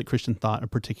Catholic Christian thought in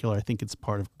particular. I think it's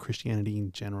part of Christianity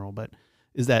in general, but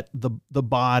is that the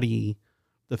body,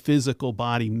 the physical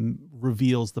body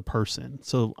reveals the person.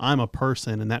 So I'm a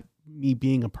person, and that me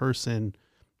being a person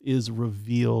is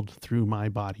revealed through my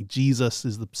body. Jesus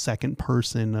is the second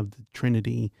person of the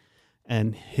Trinity,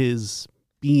 and his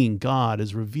being God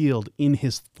is revealed in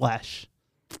his flesh,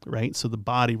 right? So the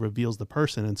body reveals the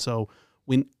person. And so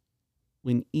when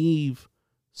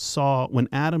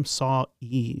Adam saw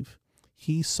Eve,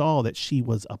 he saw that she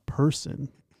was a person.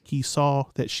 He saw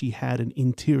that she had an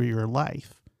interior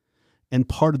life. And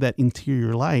part of that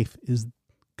interior life is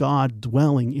God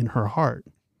dwelling in her heart,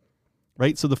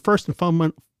 right? So the first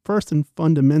and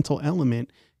fundamental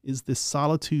element is this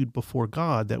solitude before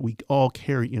God that we all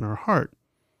carry in our heart.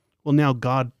 Well,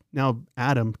 now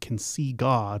Adam can see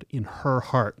God in her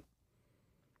heart,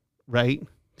 right?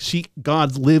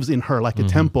 God lives in her like a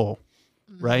temple,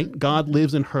 right? God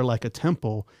lives in her like a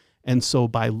temple. And so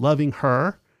by loving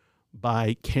her,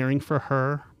 by caring for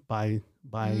her,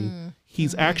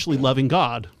 he's actually loving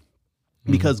God,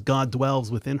 because God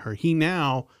dwells within her. He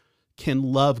now can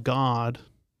love God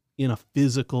in a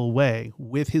physical way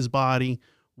with his body,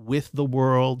 with the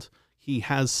world.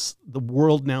 The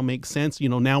world now makes sense.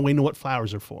 Now we know what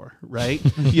flowers are for, right?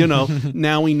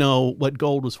 Now we know what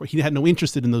gold was for. He had no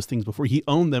interest in those things before. He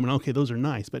owned them, and okay, those are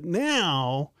nice. But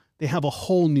now they have a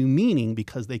whole new meaning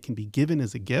because they can be given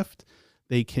as a gift.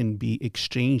 They can be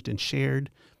exchanged and shared.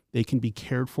 They can be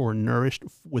cared for and nourished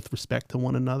with respect to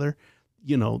one another.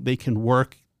 They can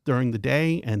work during the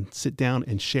day and sit down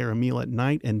and share a meal at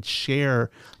night and share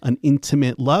an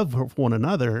intimate love for one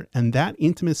another. And that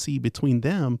intimacy between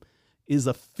them is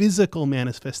a physical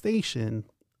manifestation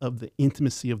of the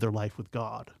intimacy of their life with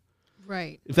God.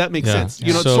 Right. If that makes sense.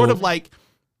 It's sort of like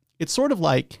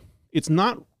it's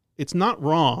not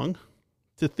wrong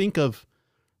to think of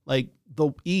like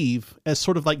the Eve as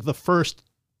sort of like the first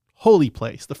holy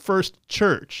place, the first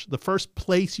church, the first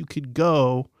place you could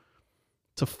go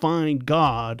to find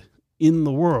God in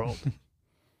the world.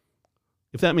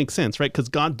 If that makes sense, right? Because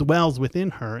God dwells within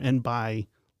her, and by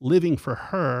living for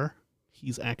her,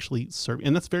 he's actually serving.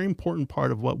 And that's a very important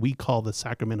part of what we call the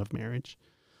sacrament of marriage,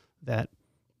 that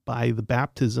by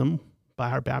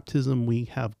our baptism, we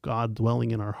have God dwelling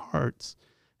in our hearts.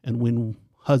 And when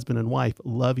husband and wife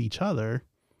love each other,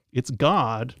 it's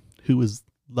God who is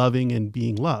loving and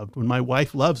being loved. When my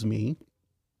wife loves me,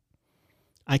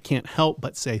 I can't help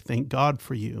but say, thank God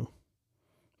for you,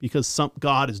 because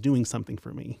God is doing something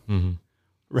for me,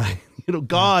 right?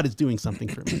 God is doing something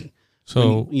for me.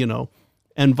 So,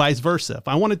 and vice versa. If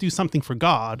I want to do something for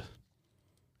God,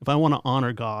 if I want to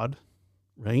honor God,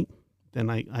 right, then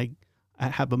I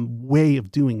have a way of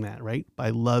doing that, right? By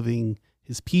loving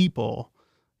his people.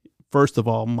 First of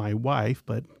all, my wife,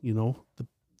 but,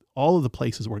 all of the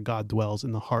places where God dwells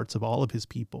in the hearts of all of his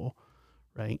people,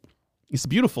 right? It's a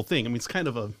beautiful thing. I mean, it's kind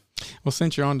of a... Well,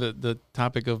 since you're on the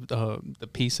topic of the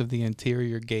peace of the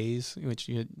interior gaze, which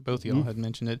both of y'all had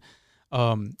mentioned it,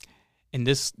 and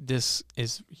this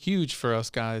is huge for us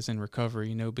guys in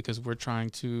recovery, because we're trying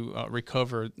to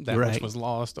recover that which was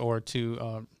lost, or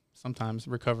to sometimes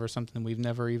recover something we've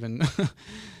never even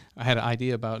had an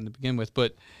idea about to begin with.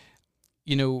 But,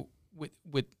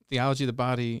 with theology of the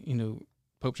body,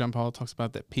 Pope John Paul talks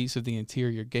about that peace of the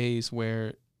interior gaze,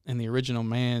 where in the original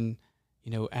man,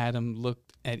 Adam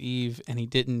looked at Eve and he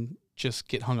didn't just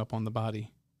get hung up on the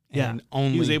body. And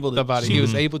only he was able to, the body. He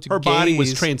was able to her gaze, body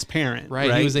was transparent.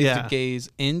 Right? He was able to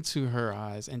gaze into her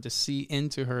eyes and to see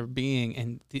into her being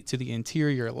and to the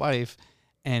interior life,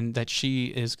 and that she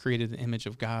is created in the image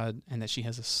of God, and that she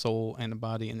has a soul and a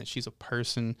body, and that she's a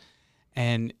person,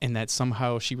 and that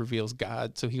somehow she reveals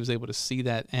God. So he was able to see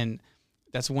that. And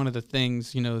that's one of the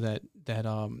things, that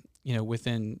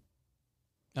within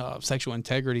sexual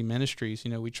integrity ministries,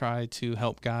 we try to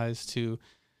help guys to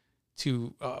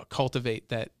to cultivate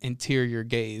that interior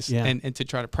gaze and to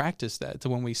try to practice that. So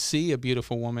when we see a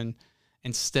beautiful woman,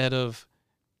 instead of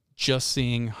just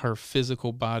seeing her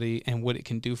physical body and what it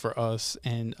can do for us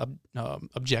and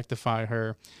objectify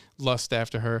her, lust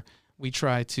after her, we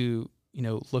try to,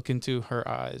 look into her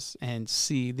eyes and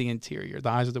see the interior. The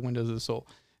eyes are the windows of the soul.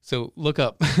 So look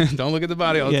up. Don't look at the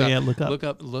body all the time. Yeah, look up. Look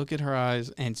up, look at her eyes,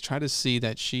 and try to see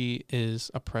that she is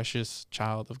a precious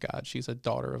child of God. She's a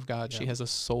daughter of God. Yeah. She has a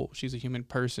soul. She's a human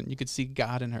person. You could see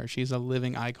God in her. She's a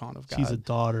living icon of God. She's a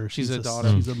daughter. She's a daughter.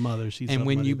 She's a mother. And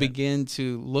when you begin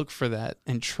to look for that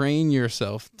and train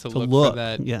yourself to look for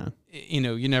that,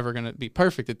 you're never going to be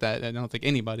perfect at that. I don't think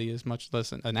anybody is, much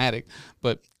less an addict.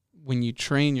 But when you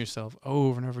train yourself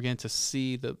over and over again to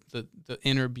see the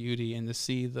inner beauty and to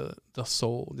see the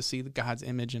soul, to see the God's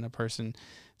image in a person,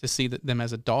 to see them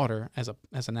as a daughter, as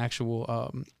an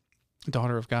actual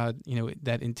daughter of God,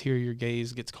 that interior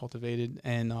gaze gets cultivated,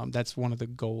 and that's one of the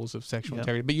goals of sexual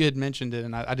integrity. But you had mentioned it,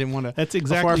 and I didn't want to. That's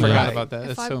exactly. Before I forgot about that.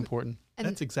 That's so important.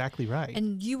 That's exactly right.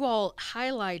 And you all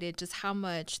highlighted just how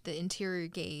much the interior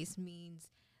gaze means,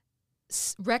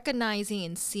 recognizing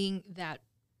and seeing that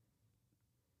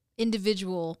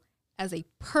individual as a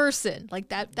person. Like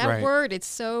that right. word, it's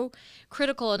so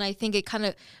critical. And I think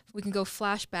we can go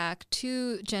flashback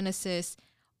to Genesis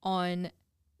on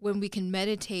when we can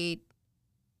meditate,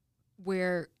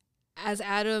 where as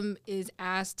Adam is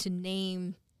asked to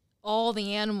name all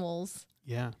the animals.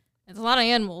 Yeah. It's a lot of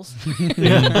animals.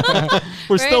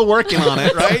 We're still working on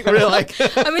it, right? We're like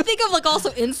I mean, think of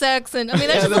also insects, and I mean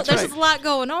there's just a lot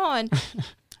going on.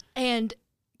 And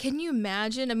can you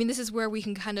imagine? I mean, this is where we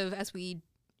can as we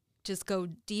just go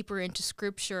deeper into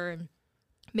scripture and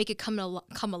make it come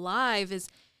alive, is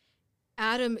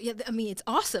Adam. Yeah, I mean, it's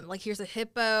awesome. Like, here's a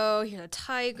hippo, here's a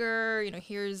tiger,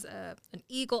 here's an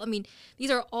eagle. I mean,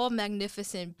 these are all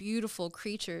magnificent, beautiful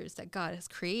creatures that God has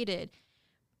created.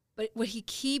 But what he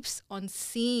keeps on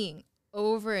seeing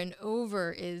over and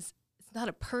over is it's not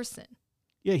a person.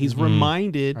 Yeah, he's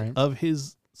reminded right. of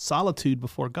his solitude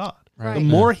before God. Right. The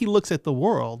more he looks at the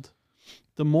world,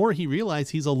 the more he realizes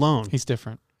he's alone. He's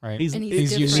different, right? He's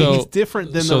different. He's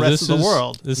different than the rest of the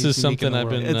world. This is something I've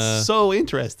been. It's so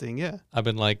interesting, yeah. I've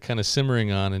been kind of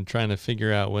simmering on and trying to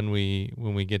figure out when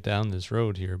we get down this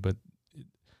road here. But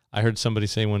I heard somebody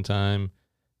say one time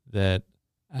that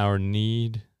our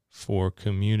need for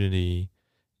community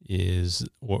is,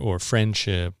 or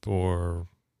friendship, or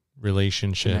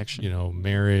relationship, connection.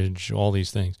 Marriage, all these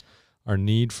things. Our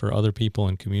need for other people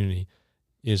and community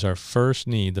is our first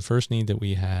need, the first need that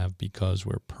we have because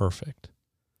we're perfect.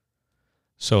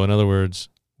 So in other words,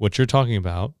 what you're talking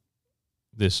about,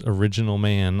 this original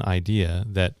man idea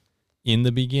that in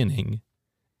the beginning,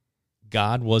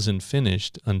 God wasn't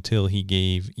finished until he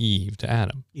gave Eve to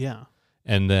Adam. Yeah.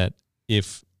 And that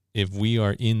if we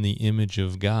are in the image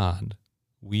of God,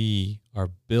 we are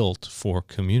built for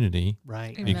community,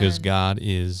 right? Because God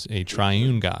is a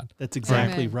triune God. That's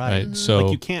exactly right. Mm-hmm. So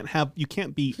you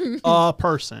can't be a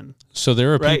person. So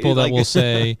there are people that will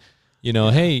say,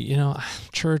 hey,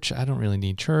 church, I don't really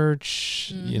need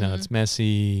church. Mm-hmm. It's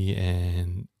messy,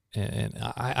 and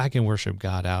I can worship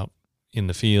God out in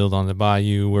the field, on the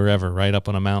bayou, wherever, right up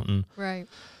on a mountain, right?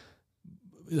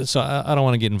 So I don't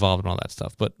want to get involved in all that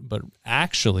stuff, but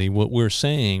actually, what we're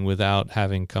saying, without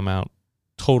having come out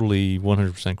totally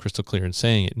 100% crystal clear and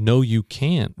saying it, no, you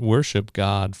can't worship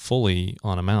God fully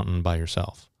on a mountain by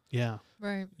yourself. Yeah.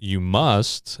 Right. You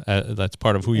must, that's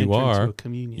part of who you are.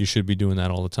 You should be doing that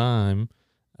all the time.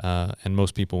 And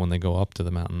most people, when they go up to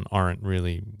the mountain, aren't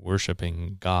really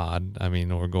worshiping God. I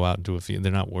mean, or go out into a field,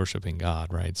 they're not worshiping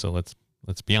God, right? So let's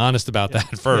be honest about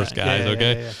that first, guys,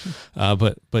 okay? Yeah.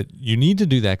 But you need to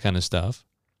do that kind of stuff.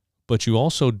 But you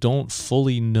also don't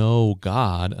fully know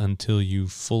God until you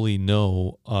fully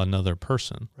know another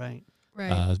person. Right.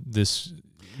 Right. This,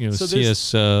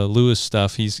 C.S. Lewis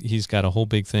stuff. He's got a whole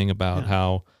big thing about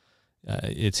how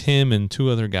it's him and two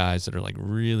other guys that are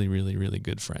really, really, really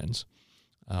good friends.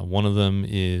 One of them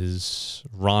is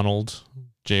Ronald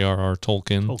J.R.R.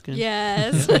 Tolkien.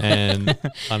 Yes. And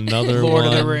another Lord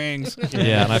one, of the Rings.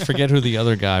 Yeah, and I forget who the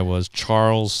other guy was.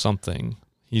 Charles something.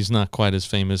 He's not quite as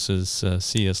famous as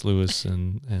C.S. Lewis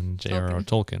and J.R.R.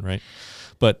 Tolkien, right?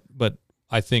 But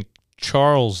I think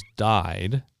Charles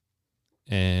died,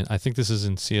 and I think this is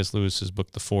in C.S. Lewis's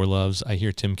book, The Four Loves. I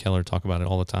hear Tim Keller talk about it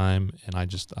all the time, and I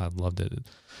loved it.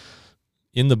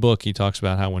 In the book, he talks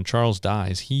about how when Charles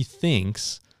dies, he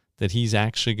thinks that he's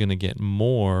actually going to get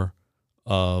more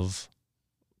of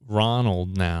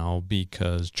Ronald now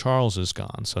because Charles is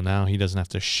gone. So now he doesn't have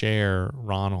to share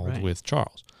Ronald with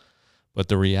Charles. But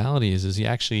the reality is he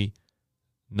actually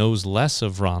knows less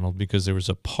of Ronald because there was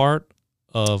a part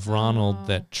of Ronald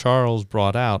that Charles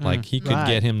brought out. Like he could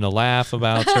get him to laugh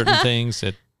about certain things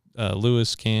that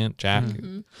Lewis can't, Jack.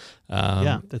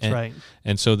 Yeah, that's right.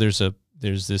 And so there's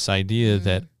this idea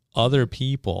that other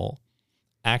people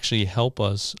actually help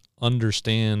us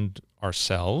understand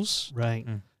ourselves, right,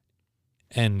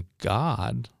 and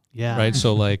God, yeah, right.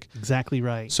 So like exactly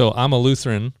right. So I'm a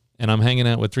Lutheran, and I'm hanging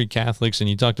out with 3 Catholics, and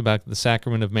you talked about the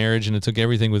sacrament of marriage, and it took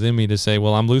everything within me to say,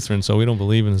 well, I'm Lutheran, so we don't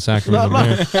believe in the sacrament of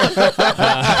marriage.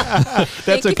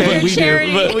 That's okay. We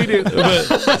do.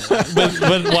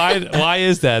 But why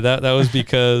is that? That was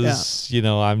because,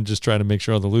 I'm just trying to make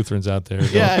sure all the Lutherans out there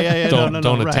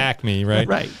don't attack me, right?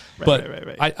 Right.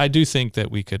 But I do think that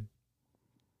we could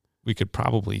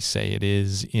probably say it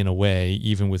is, in a way,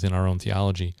 even within our own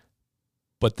theology.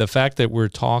 But the fact that we're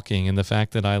talking, and the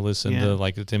fact that I listen to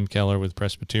like the Tim Keller with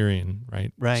Presbyterian,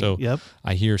 right? Right. So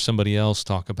I hear somebody else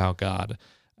talk about God,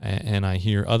 and I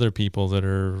hear other people that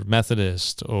are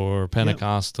Methodist or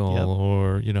Pentecostal,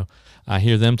 or I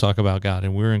hear them talk about God,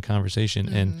 and we're in conversation,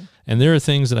 and there are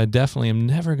things that I definitely am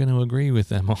never going to agree with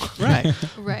them on. Right.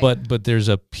 Right. But there's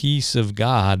a piece of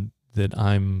God that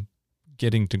I'm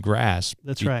getting to grasp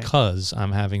because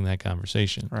I'm having that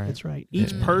conversation. Right. That's right.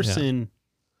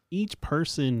 Each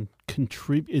person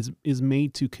is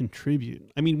made to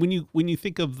contribute. I mean, when you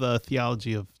think of the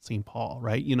theology of St. Paul,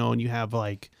 right? And you have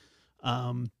like,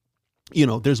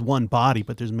 there's one body,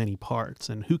 but there's many parts.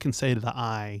 And who can say to the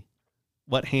eye,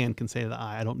 what hand can say to the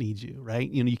eye, I don't need you, right?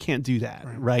 You can't do that,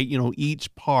 right?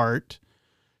 Each part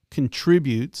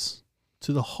contributes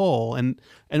to the whole. And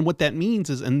what that means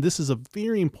is, and this is a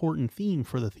very important theme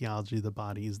for the theology of the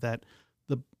body, is that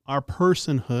our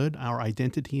personhood, our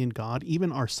identity in God,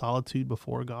 even our solitude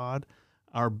before God,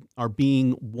 our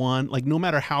being one, like no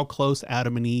matter how close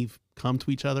Adam and Eve come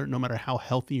to each other, no matter how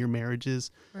healthy your marriage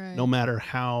is, no matter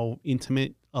how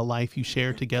intimate a life you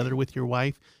share together with your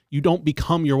wife, you don't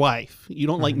become your wife. You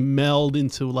don't like meld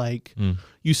into like,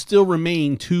 you still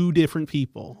remain 2 different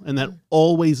people. And that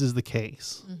always is the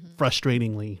case,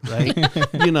 frustratingly, right?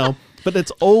 But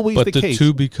it's always the case. But the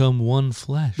 2 become one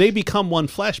flesh. They become one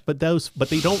flesh, but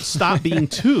they don't stop being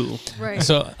 2. Right.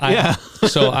 So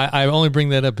I only bring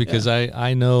that up because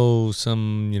I know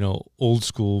some, old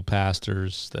school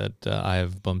pastors that I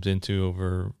have bumped into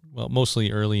over, well,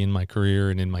 mostly early in my career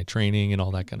and in my training and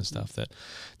all that kind of stuff, that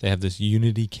they have this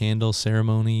unity candle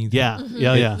ceremony.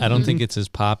 I don't think it's as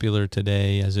popular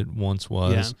today as it once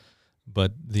was,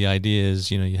 but the idea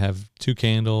is, you have 2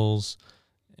 candles,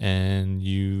 and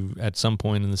you, at some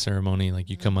point in the ceremony, like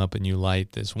you come up and you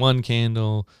light this one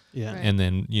candle, and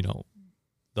then,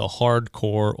 the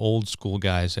hardcore old school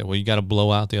guys say, well, you got to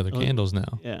blow out the other candles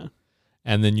now. Yeah.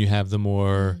 And then you have the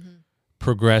more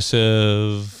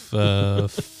progressive,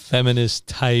 feminist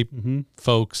type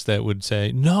folks that would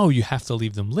say, no, you have to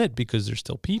leave them lit because they're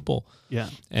still people. Yeah.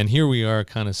 And here we are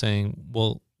kind of saying,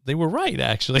 well, they were right,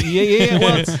 actually. Yeah.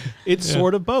 Well, it's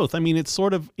sort of both. I mean, it's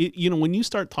sort of, when you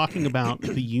start talking about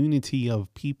the unity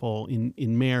of people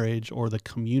in marriage, or the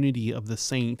community of the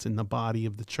saints in the body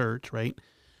of the church, right?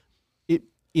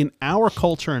 In our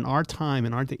culture, in our time,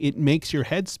 it makes your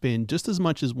head spin just as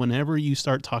much as whenever you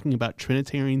start talking about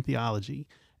Trinitarian theology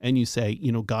and you say,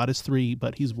 God is 3,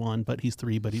 but he's 1, but he's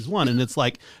 3, but he's 1. And it's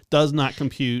like, does not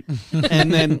compute.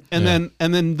 And then,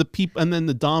 then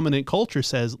the dominant culture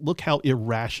says, look how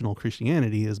irrational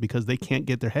Christianity is, because they can't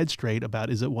get their head straight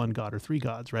about, is it 1 God or 3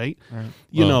 gods, right?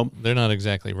 They're not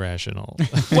exactly rational.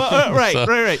 Well, right, so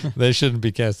right. They shouldn't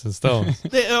be casting stones.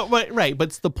 Right.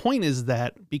 But the point is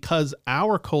that because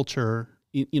our culture,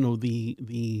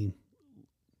 the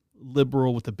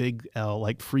liberal with the big L,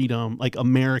 like freedom, like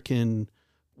American,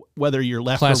 whether you're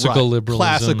left classical or right, liberalism.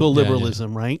 Classical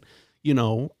liberalism, right?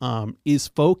 Is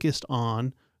focused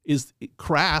on,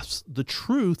 crafts the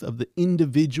truth of the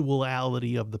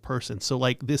individuality of the person. So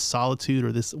like this solitude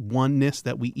or this oneness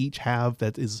that we each have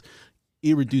that is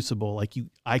irreducible. Like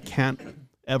I can't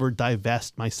ever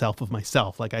divest myself of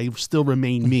myself. Like I still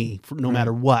remain me no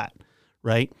matter what,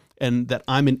 right? And that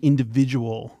I'm an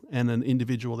individual, and an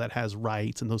individual that has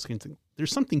rights and those kinds of things.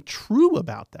 There's something true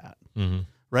about that.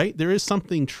 Right? There is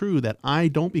something true that I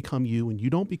don't become you and you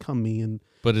don't become me.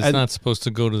 But it's not supposed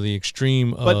to go to the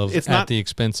extreme of at the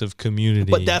expense of community.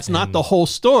 But that's not the whole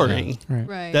story. Yeah.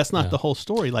 Right. That's not the whole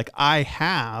story. Like I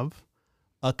have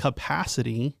a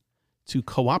capacity to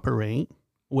cooperate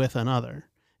with another.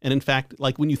 And in fact,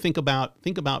 like when you think about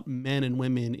men and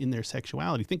women in their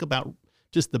sexuality, think about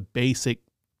just the basic,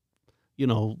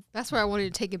 that's where I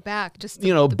wanted to take it back. Just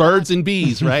birds and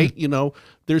bees, right?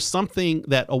 There's something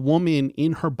that a woman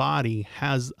in her body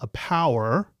has a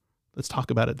power Let's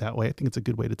talk about it that way. I think it's a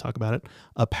good way to talk about it.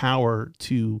 A power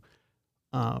to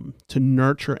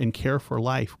nurture and care for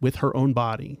life with her own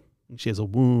body. She has a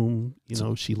womb,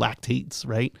 she lactates,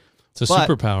 right? It's a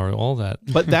superpower, all that.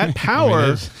 But that power,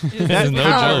 that's no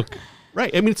joke.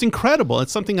 Right. I mean, it's incredible.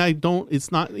 It's something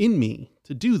it's not in me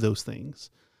to do those things.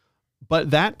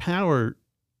 But that power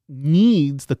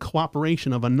needs the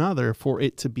cooperation of another for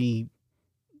it to be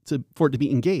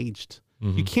engaged.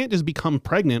 Mm-hmm. You can't just become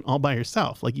pregnant all by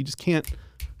yourself. Like, you just can't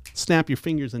snap your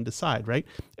fingers and decide, right?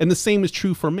 And the same is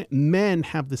true for men. Men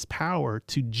have this power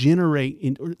to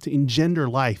generate or to engender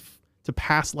life, to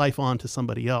pass life on to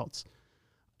somebody else.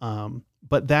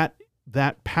 But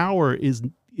that power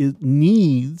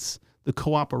needs the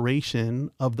cooperation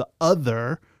of the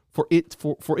other for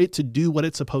it to do what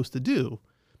it's supposed to do.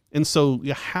 And so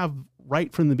you have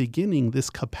right from the beginning this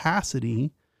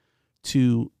capacity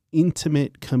to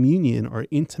intimate communion or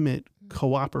intimate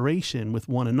cooperation with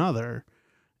one another.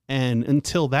 And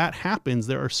until that happens,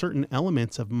 there are certain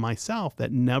elements of myself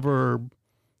that never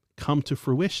come to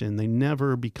fruition. They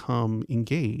never become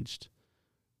engaged.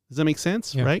 Does that make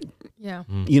sense? Yeah. Right? Yeah.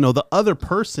 The other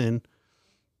person,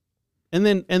 and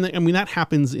then I mean, that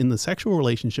happens in the sexual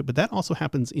relationship, but that also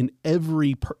happens in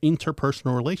every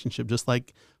interpersonal relationship, just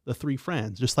like the three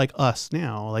friends, just like us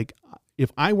now. Like,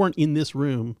 if I weren't in this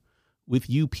room with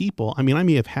you people, I mean, I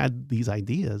may have had these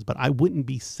ideas, but I wouldn't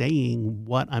be saying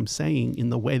what I'm saying in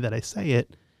the way that I say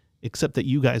it, except that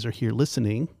you guys are here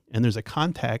listening, and there's a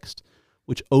context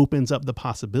which opens up the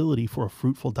possibility for a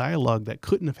fruitful dialogue that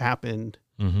couldn't have happened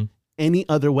any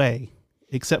other way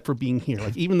except for being here.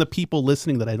 Like, even the people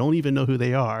listening that I don't even know who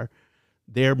they are,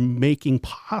 they're making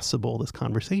possible this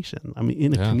conversation. I mean,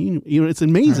 in a community, it's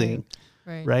amazing,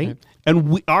 right?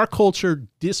 And our culture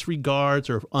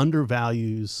disregards or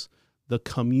undervalues the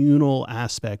communal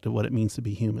aspect of what it means to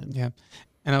be human. Yeah.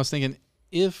 And I was thinking,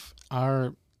 if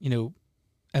our,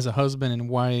 as a husband and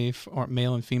wife, or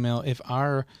male and female, if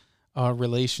our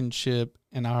relationship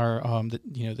and our,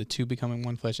 the two becoming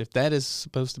one flesh, if that is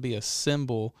supposed to be a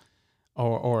symbol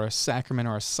or a sacrament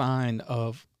or a sign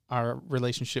of our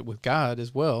relationship with God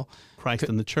as well. Christ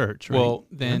and the church, right? Well,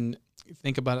 then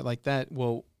think about it like that.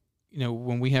 Well,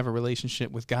 when we have a relationship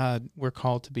with God, we're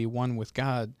called to be one with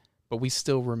God, but we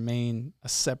still remain a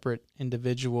separate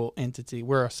individual entity.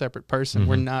 We're a separate person.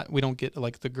 We don't get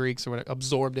like the Greeks or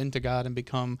absorbed into God and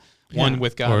become one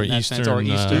with God or in that Eastern, sense,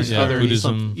 or other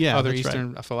Buddhism, other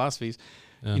Eastern philosophies.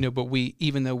 Yeah. But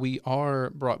even though we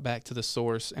are brought back to the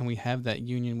source and we have that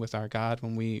union with our God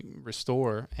when we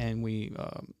restore and we,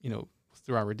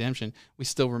 through our redemption, we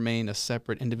still remain a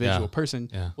separate individual person.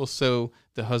 Yeah. Well, so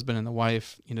the husband and the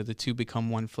wife, the two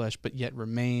become one flesh, but yet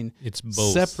remain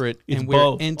separate, and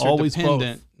we're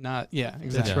interdependent. Not, exactly.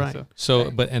 That's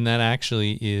right. And that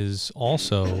actually is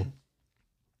also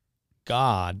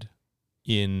God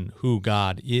in who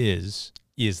God is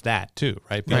that too,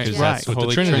 right? Because that's what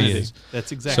the Trinity is.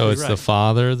 That's exactly right. So it's the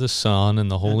Father, the Son, and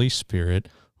the Holy Spirit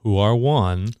who are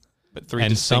one, but three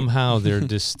and somehow they're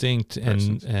distinct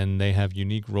and they have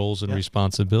unique roles and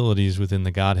responsibilities within the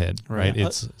Godhead, right?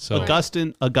 It's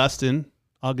Augustine, however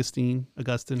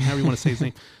you want to say his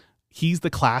name, he's the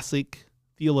classic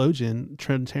theologian,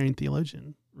 Trinitarian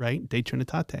theologian, right? De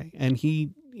Trinitate,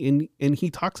 and he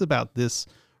talks about this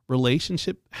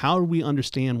relationship. How do we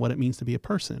understand what it means to be a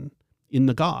person in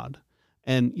the God?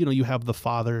 And you have the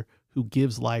Father who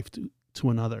gives life to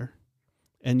another,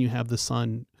 and you have the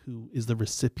Son who is the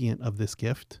recipient of this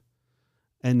gift,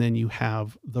 and then you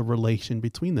have the relation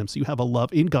between them. So you have a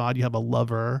love in God, you have a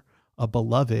lover, a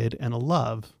beloved, and a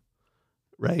love,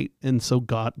 right? And so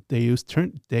God, Deus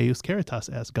Caritas,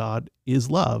 as God is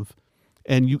love,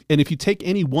 and if you take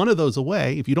any one of those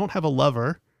away, if you don't have a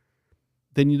lover,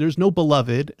 then there's no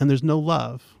beloved and there's no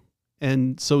love.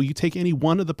 And so you take any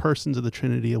one of the persons of the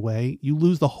Trinity away, you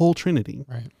lose the whole Trinity.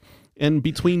 Right. And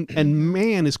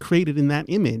man is created in that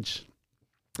image.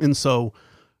 And so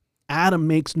Adam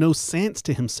makes no sense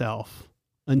to himself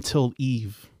until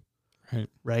Eve.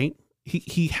 Right?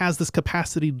 He has this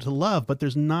capacity to love, but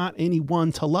there's not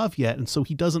anyone to love yet. And so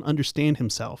he doesn't understand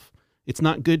himself. It's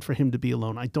not good for him to be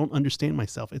alone. I don't understand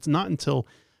myself. It's not until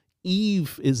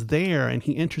Eve is there and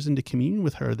he enters into communion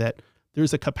with her that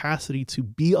there's a capacity to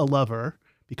be a lover,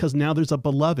 because now there's a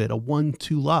beloved, a one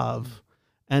to love,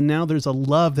 and now there's a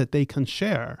love that they can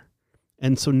share.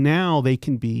 And so now they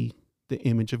can be the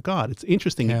image of God. It's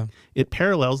interesting. Yeah. It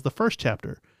parallels the first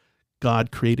chapter.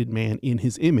 God created man in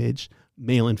his image,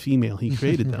 male and female. He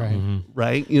created them,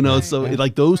 right?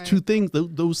 Like those two things,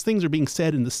 those things are being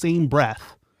said in the same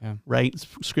breath, right?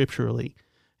 Scripturally.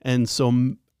 And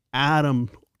so Adam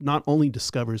not only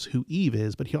discovers who Eve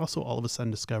is, but he also all of a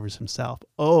sudden discovers himself.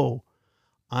 Oh,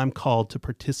 I'm called to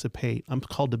participate. I'm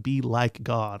called to be like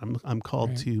God. I'm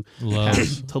called to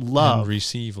love, and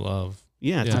receive love.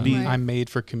 Yeah, to be. I'm made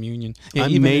for communion. Yeah,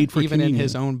 I'm made for even communion. in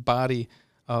his own body,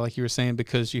 like you were saying,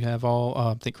 because you have all.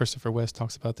 I think Christopher West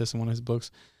talks about this in one of his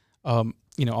books. All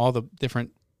the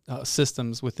different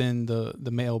systems within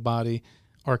the male body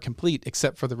are complete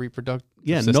except for the reproductive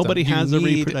system. Nobody has a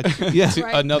reproductive. Yeah,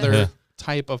 another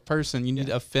type of person. You need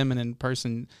a feminine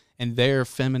person and their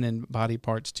feminine body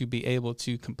parts to be able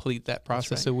to complete that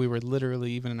process. Right. So we were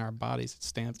literally, even in our bodies, it's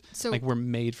stamped like we're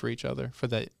made for each other, for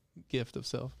that gift of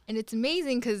self. And it's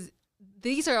amazing because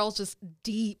these are all just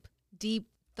deep, deep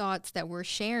thoughts that we're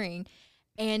sharing.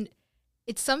 And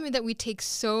it's something that we take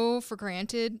so for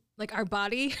granted, like our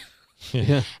body.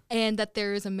 Yeah. And that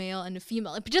there is a male and a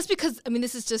female. Just because,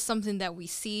 this is just something that we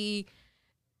see.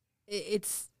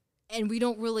 And we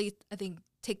don't really, I think,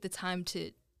 take the time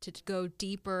to go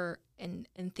deeper and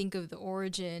think of the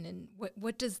origin and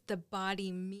what does the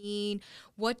body mean?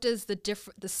 What does the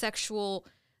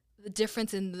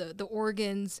difference in the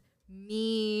organs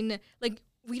mean? Like,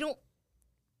 we don't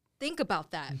think about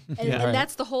that. And, and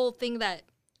that's the whole thing that,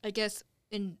 I guess,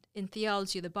 in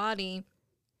theology of the body,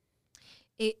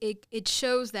 it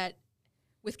shows that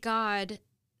with God,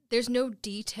 there's no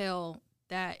detail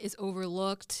that is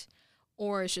overlooked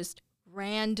or is just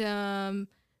random,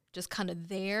 just kind of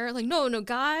there. Like, no,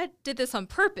 God did this on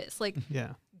purpose. Like,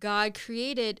 God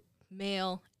created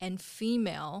male and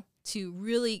female to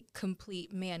really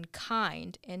complete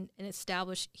mankind and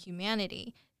establish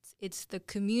humanity. It's the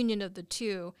communion of the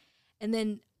two. And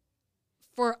then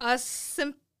for us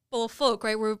simple folk,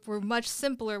 right, we're much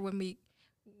simpler when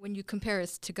you compare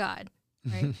us to God,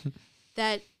 right?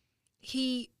 That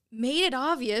he made it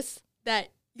obvious that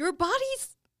your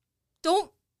bodies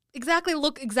don't exactly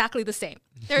look exactly the same.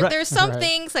 There's some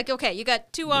things like, okay, you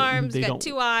got two arms, you got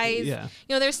two eyes. Yeah.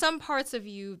 There's some parts of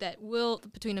you that will,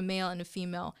 between a male and a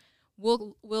female,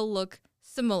 will look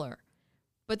similar.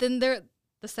 But then there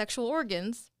the sexual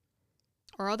organs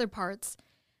or other parts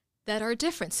that are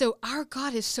different. So our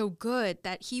God is so good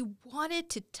that he wanted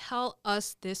to tell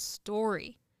us this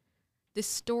story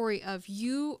of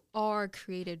you are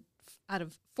created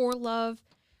for love,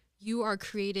 you are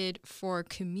created for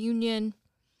communion,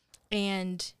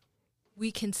 and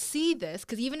we can see this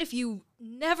because even if you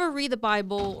never read the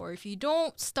Bible or if you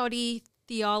don't study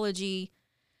theology,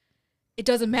 it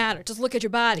doesn't matter. Just look at your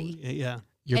body. Yeah.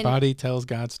 Your body tells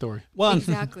God's story. Well,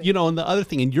 exactly. And the other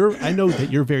thing, and I know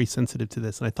that you're very sensitive to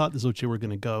this, and I thought this is what you were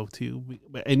going to go to,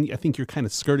 and I think you're kind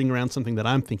of skirting around something that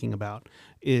I'm thinking about,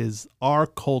 is our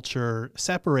culture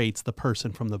separates the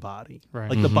person from the body.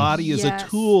 Right. Like the body is a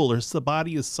tool, or the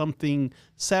body is something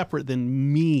separate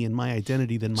than me and my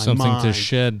identity, than my something mind. to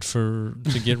shed to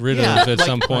get rid of at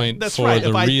some point. That's for right.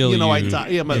 The real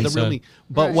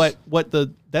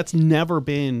that's never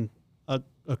been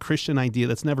a Christian idea.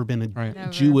 That's never been a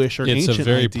Jewish or ancient idea. It's a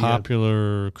very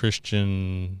popular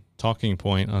Christian talking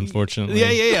point, unfortunately.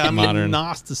 Yeah. Modern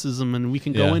Gnosticism, and we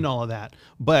can go into all of that.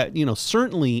 But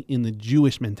certainly in the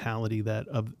Jewish mentality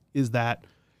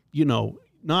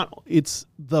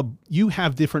you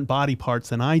have different body parts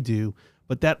than I do,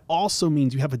 but that also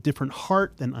means you have a different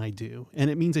heart than I do. And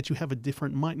it means that you have a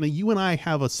different mind. Now, you and I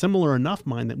have a similar enough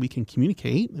mind that we can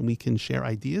communicate and we can share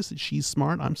ideas. That she's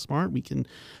smart, I'm smart. We can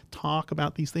talk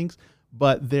about these things.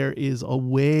 But there is a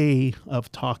way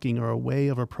of talking or a way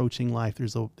of approaching life.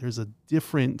 There's a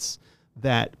difference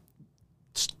that,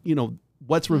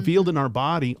 what's revealed in our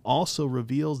body also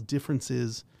reveals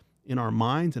differences in our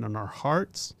minds and in our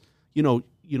hearts.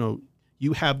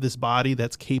 You have this body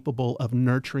that's capable of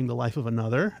nurturing the life of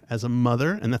another as a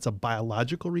mother, and that's a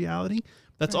biological reality.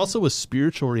 That's also a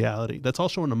spiritual reality. That's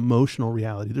also an emotional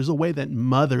reality. There's a way that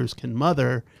mothers can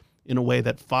mother in a way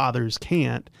that fathers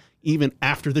can't, even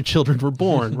after the children were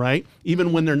born, right?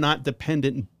 Even when they're not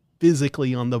dependent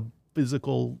physically on the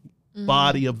physical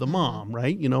body of the mom,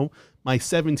 right? My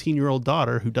 17-year-old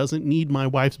daughter, who doesn't need my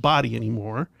wife's body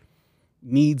anymore,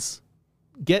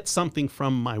 get something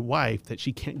from my wife that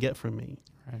she can't get from me,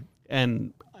 right?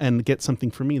 And get something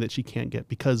from me that she can't get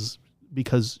because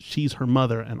she's her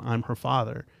mother and I'm her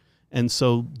father. And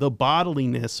so the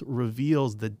bodiliness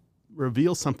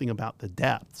reveals something about the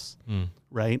depths,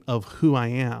 right, of who I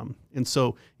am. And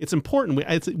so it's important.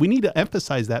 We need to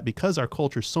emphasize that because our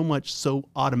culture so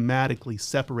automatically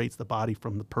separates the body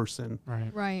from the person.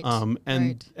 Right.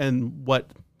 And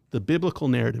what the biblical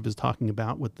narrative is talking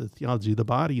about, what the theology of the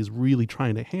body is really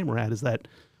trying to hammer at, is that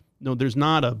there's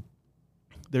not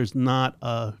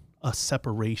a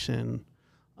separation,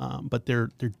 but they're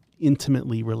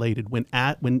intimately related. When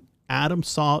Adam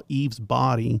saw Eve's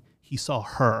body, he saw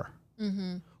her.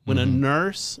 Mm-hmm. When a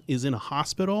nurse is in a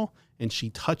hospital and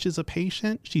she touches a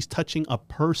patient, she's touching a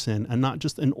person and not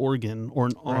just an organ or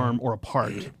an arm or a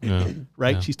part,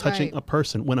 right? Yeah. She's touching a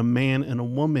person. When a man and a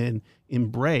woman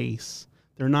embrace,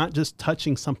 they're not just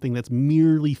touching something that's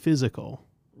merely physical,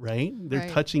 right? They're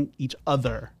touching each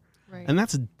other. Right. And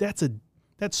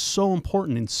that's so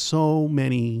important in so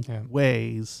many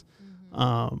ways.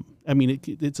 Mm-hmm. I mean,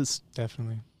 it's just,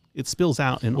 definitely, it spills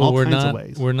out in all kinds of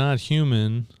ways. We're not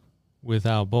human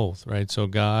without both, right? So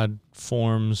God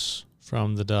forms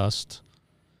from the dust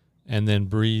and then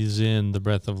breathes in the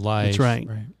breath of life. That's right.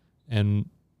 And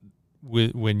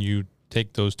when you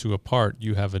take those two apart,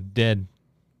 you have a dead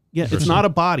person. It's not a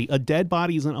body. A dead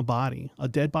body isn't a body. A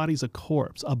dead body is a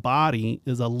corpse. A body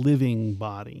is a living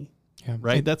body,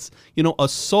 right? That's, a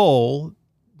soul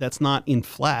that's not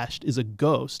enfleshed is a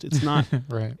ghost. It's not,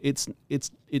 right.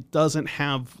 It doesn't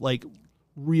have like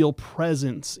real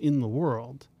presence in the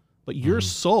world. But your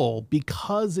soul,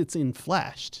 because it's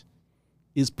enfleshed,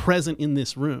 is present in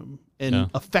this room and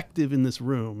effective in this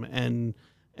room, and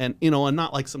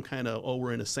not like some kind of,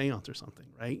 we're in a seance or something,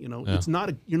 right? It's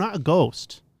not you're not a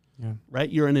ghost, right?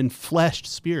 You're an enfleshed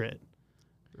spirit,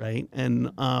 right? And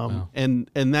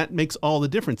and that makes all the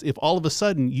difference. If all of a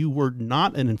sudden you were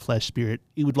not an enfleshed spirit,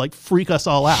 it would like freak us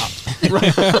all out.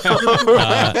 Right?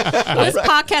 This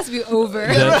podcast would be over.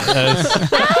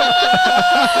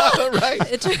 Right.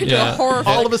 It turned into a horror.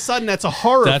 All of a sudden, that's a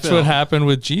horror. That's film. what happened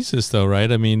with Jesus, though,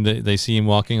 right? I mean, they see him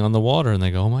walking on the water, and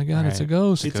they go, "Oh my God, it's a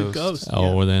ghost! It's a ghost."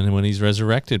 Oh, well, then when he's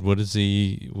resurrected, what did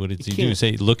he do?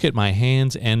 Say, "Look at my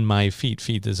hands and my feet."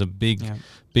 Feet is a big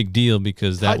deal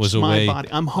because that was a way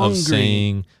of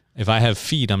saying, if I have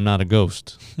feet, I'm not a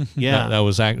ghost. That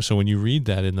was actually, so when you read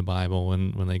that in the Bible,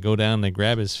 when they go down, they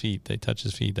grab his feet, they touch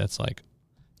his feet, that's like,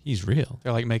 he's real.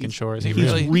 They're like making sure. Is he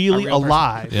he's really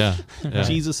alive. Yeah.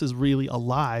 Jesus is really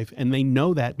alive, and they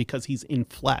know that because he's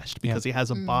enfleshed, because he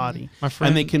has a body.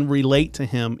 And they can relate to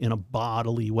him in a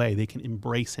bodily way. They can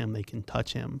embrace him. They can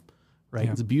touch him, right?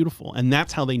 It's beautiful. And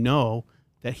that's how they know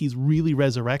that he's really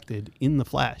resurrected in the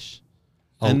flesh.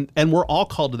 And we're all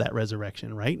called to that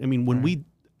resurrection, right? I mean, when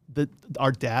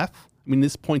our death, I mean,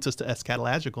 this points us to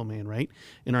eschatological man, right?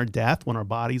 In our death, when our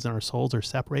bodies and our souls are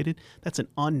separated, that's an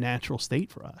unnatural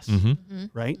state for us,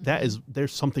 right? Mm-hmm.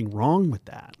 There's something wrong with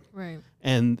that. Right.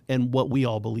 And what we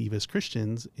all believe as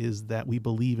Christians is that we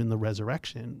believe in the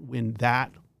resurrection when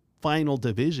that final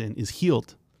division is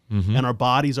healed and our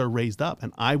bodies are raised up,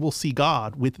 and I will see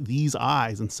God with these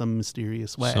eyes in some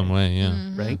mysterious way. Some way,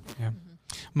 Right? Yeah.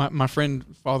 My friend,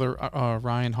 Father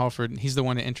Ryan Halford, he's the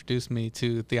one that introduced me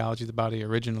to Theology of the Body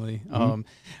originally.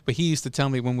 But he used to tell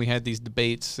me when we had these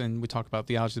debates and we talked about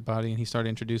Theology of the Body, and he started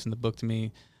introducing the book to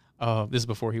me. This is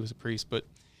before he was a priest. But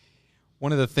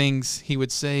one of the things he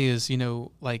would say is,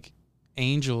 like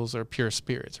angels are pure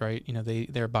spirits, right?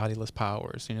 They're bodiless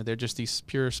powers. They're just these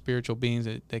pure spiritual beings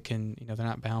that can, they're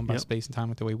not bound by space and time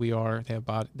like the way we are.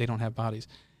 They don't have bodies.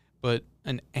 But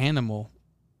an animal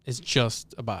is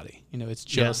just a body, it's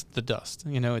just the dust,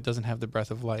 it doesn't have the breath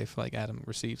of life like Adam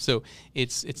received. So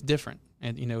it's different,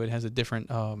 and it has a different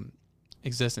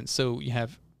existence. So you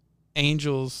have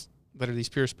angels that are these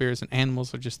pure spirits, and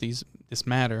animals are just this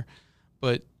matter,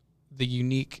 but the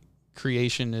unique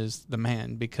creation is the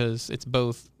man, because it's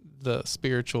both the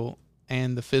spiritual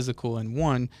and the physical in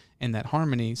one, in that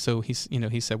harmony. So he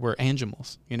said we're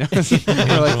angimals, we're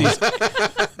like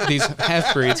these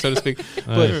half breeds, so to speak.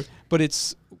 But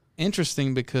it's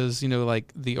interesting because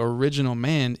like the original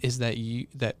man is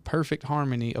that perfect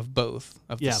harmony of both,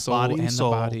 of the soul and the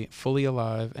body, fully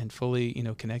alive and fully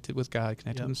connected with God,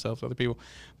 connected with himself, other people.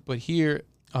 But here,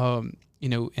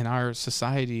 in our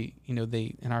society,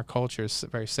 in our culture is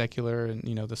very secular, and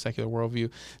the secular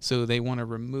worldview. So they want to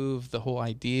remove the whole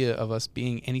idea of us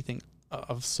being anything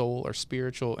of soul or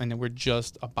spiritual, and then we're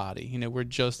just a body. We're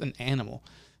just an animal.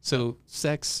 So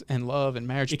sex and love and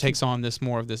marriage takes on this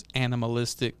more of this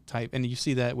animalistic type, and you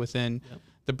see that within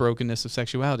the brokenness of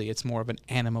sexuality. It's more of an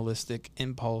animalistic,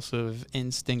 impulsive,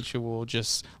 instinctual,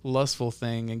 just lustful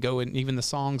thing. And even the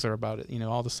songs are about it.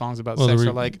 All the songs about sex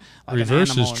are like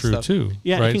reverse is true too.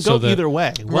 Yeah, right? It can go either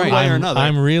way, one way or another.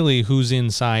 I'm really who's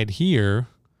inside here.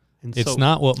 And it's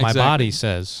not what my body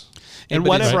says. And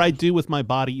whatever I do with my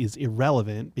body is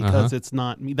irrelevant because it's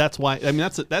not me. That's why,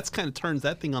 that's kind of turns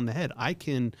that thing on the head. I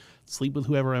can sleep with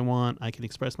whoever I want. I can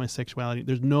express my sexuality.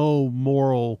 There's no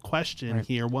moral question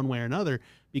here one way or another,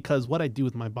 because what I do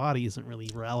with my body isn't really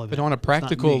relevant. But on a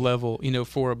practical level,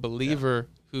 for a believer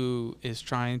who is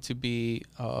trying to be,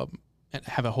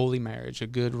 have a holy marriage, a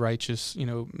good, righteous,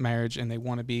 marriage, and they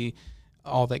want to be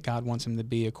all that God wants him to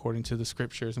be according to the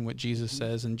scriptures and what Jesus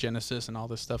says in Genesis and all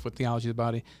this stuff with theology of the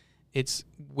body. It's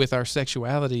with our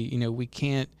sexuality, you know, we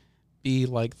can't be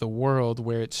like the world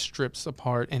where it strips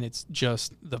apart and it's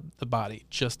just the body,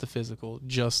 just the physical,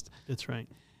 just. That's right.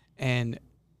 And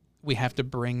we have to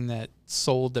bring that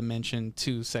soul dimension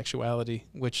to sexuality,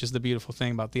 which is the beautiful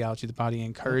thing about theology of the body,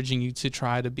 encouraging you to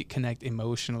try to connect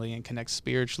emotionally and connect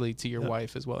spiritually to your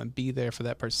wife as well, and be there for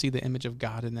that person, see the image of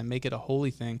God, and then make it a holy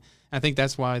thing. And I think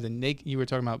that's why you were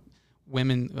talking about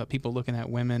women, people looking at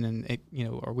women, and it, you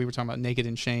know, or we were talking about naked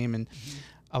and shame, and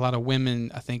a lot of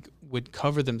women, I think, would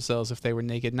cover themselves if they were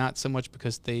naked, not so much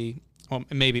because well,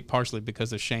 maybe partially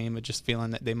because of shame, and just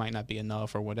feeling that they might not be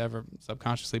enough or whatever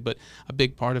subconsciously. But a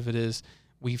big part of it is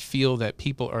we feel that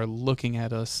people are looking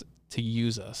at us to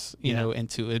use us, you know, and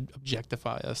to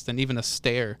objectify us. And even a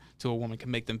stare to a woman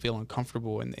can make them feel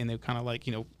uncomfortable, and they kind of like,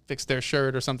 you know, fix their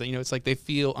shirt or something. You know, it's like they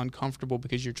feel uncomfortable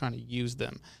because you're trying to use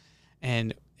them.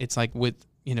 And it's like with,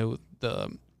 you know,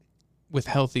 with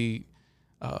healthy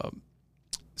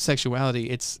sexuality,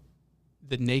 it's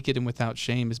the naked and without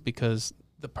shame is because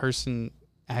the person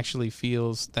actually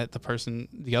feels that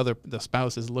the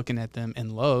spouse is looking at them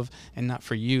in love and not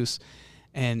for use.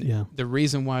 And the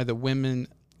reason why the women,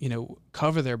 you know,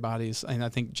 cover their bodies, and I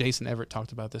think Jason Everett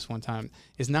talked about this one time,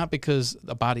 is not because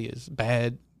the body is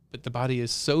bad, but the body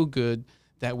is so good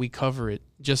that we cover it.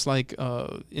 Just like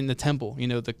in the temple, you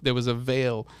know, there was a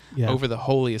veil over the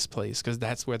holiest place because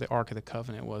that's where the Ark of the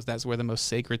Covenant was. That's where the most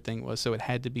sacred thing was. So it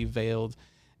had to be veiled.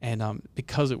 And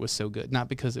because it was so good, not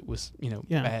because it was, you know,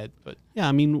 bad. But yeah,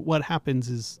 I mean, what happens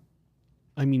is,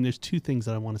 I mean, there's two things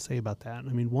that I want to say about that.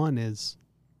 I mean, one is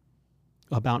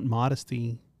about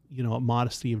modesty. You know,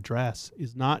 modesty of dress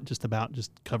is not just about just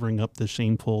covering up the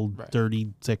shameful, dirty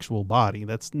sexual body.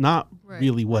 That's not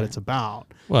really what it's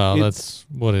about. Well, that's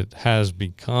what it has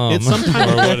become. It's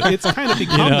sometimes it's kind of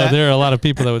become you know, that. There are a lot of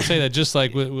people that would say that, just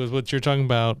like with what you're talking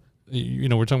about. You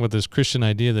know, we're talking about this Christian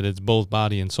idea that it's both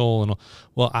body and soul, and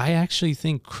well, I actually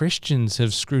think Christians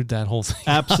have screwed that whole thing.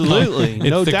 Absolutely, it's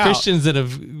no the doubt. Christians that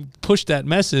have pushed that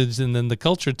message, and then the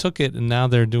culture took it, and now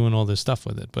they're doing all this stuff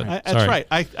with it. But that's right.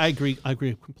 I agree. I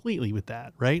agree completely with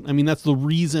that. Right. I mean, that's the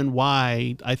reason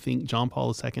why I think John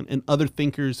Paul II and other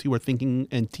thinkers who are thinking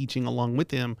and teaching along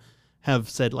with him have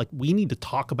said, like, we need to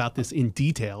talk about this in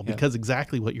detail because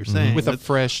exactly what you're saying. With a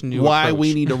fresh new why approach.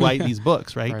 we need to write these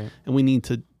books, right? And we need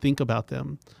to think about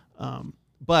them.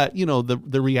 But, you know,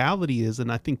 the reality is,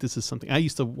 and I think this is something, I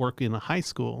used to work in a high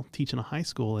school, teach in a high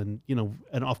school, and, you know,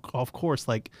 and of course,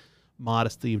 like,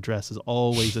 modesty of dress is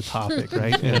always a topic,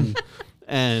 right?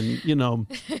 And, you know,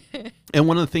 and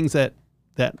one of the things that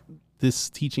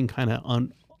this teaching kind of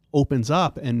opens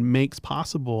up and makes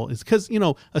possible is because, you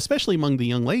know, especially among the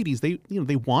young ladies, they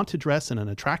want to dress in an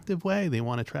attractive way. They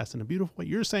want to dress in a beautiful way.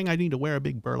 You're saying I need to wear a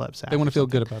big burlap sack. They want to feel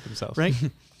good about themselves. Right.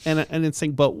 and it's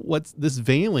saying, but what's this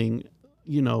veiling,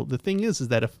 you know, the thing is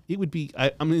that if it would be,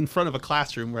 I'm in front of a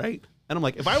classroom, right? And I'm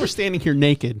like, if I were standing here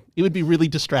naked, it would be really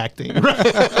distracting,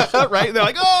 right? Right? They're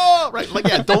like, oh, right. Like,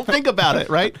 yeah, don't think about it,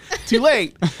 right? Too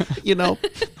late, you know?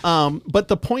 But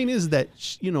the point is that,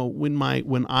 you know,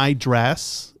 when I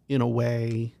dress in a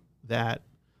way that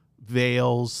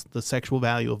veils the sexual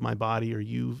value of my body, or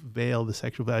you veil the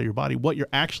sexual value of your body, what you're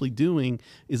actually doing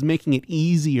is making it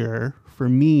easier for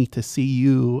me to see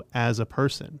you as a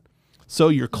person. So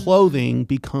your clothing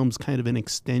becomes kind of an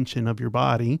extension of your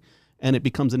body, and it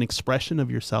becomes an expression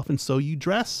of yourself. And so you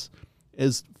dress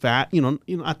as fat, you know,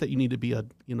 not that you need to be a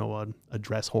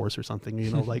dress horse or something,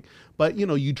 you know, like, but, you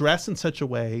know, you dress in such a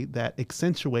way that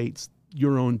accentuates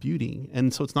your own beauty.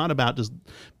 And so it's not about just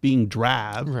being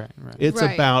drab. Right. It's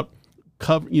about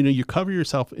you cover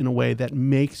yourself in a way that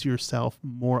makes yourself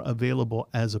more available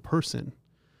as a person,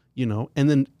 you know. And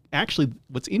then actually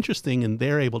what's interesting and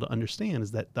they're able to understand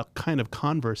is that the kind of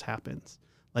converse happens.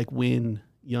 Like when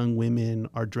young women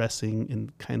are dressing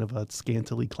in kind of a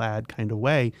scantily clad kind of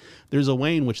way, there's a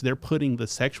way in which they're putting the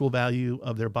sexual value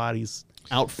of their bodies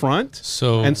out front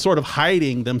and sort of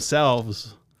hiding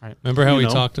themselves. Right. Remember how we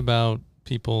talked about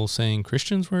people saying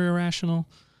Christians were irrational?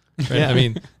 Right? Yeah. I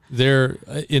mean, they're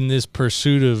in this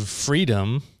pursuit of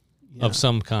freedom of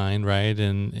some kind, right?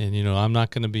 And you know, I'm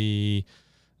not going to be,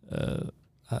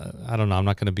 I don't know, I'm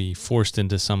not going to be forced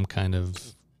into some kind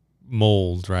of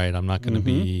mold, right? I'm not going to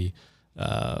be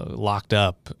locked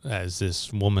up as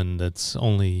this woman that's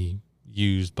only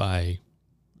used by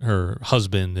her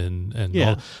husband and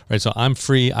all, right. So I'm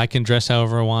free. I can dress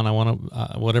however I want. I want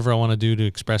to whatever I want to do to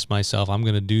express myself. I'm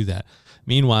going to do that.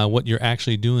 Meanwhile, what you're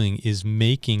actually doing is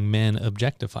making men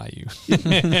objectify you.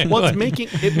 Well, it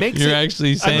makes you're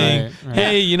actually saying,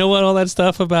 hey, you know what, all that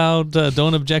stuff about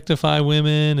don't objectify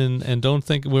women and don't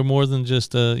think we're more than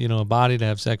just a body to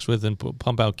have sex with and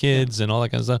pump out kids and all that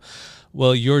kind of stuff.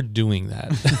 Well, you're doing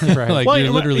that. Right. Like well,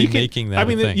 you're literally making that. I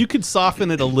mean, you could soften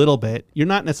it a little bit. You're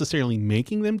not necessarily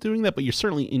making them doing that, but you're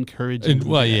certainly encouraging them.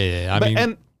 Well,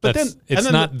 yeah.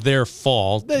 It's not their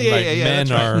fault.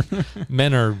 Men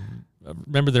are.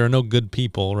 Remember, there are no good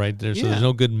people, right? So there's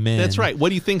no good men. That's right. What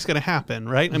do you think's going to happen,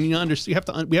 right? I mean, we have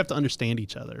to understand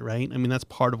each other, right? I mean, that's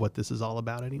part of what this is all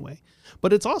about, anyway.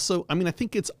 But it's also, I mean, I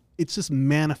think it's just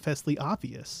manifestly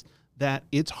obvious that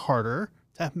it's harder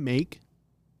to make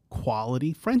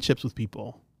quality friendships with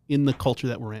people in the culture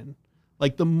that we're in.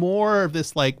 Like the more of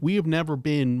this, like we have never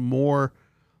been more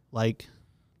like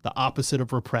the opposite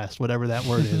of repressed, whatever that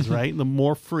word is, right? The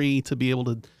more free to be able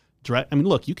to dress. I mean,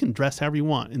 look, you can dress however you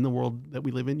want in the world that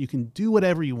we live in. You can do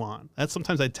whatever you want. That's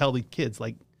sometimes I tell the kids,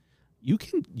 like, you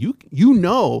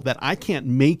know that I can't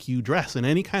make you dress in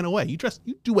any kind of way. You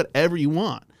do whatever you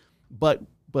want. But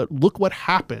look what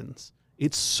happens.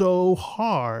 It's so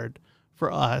hard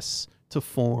for us to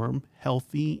form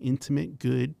healthy, intimate,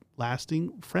 good,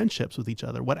 lasting friendships with each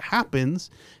other. What happens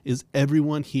is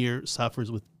everyone here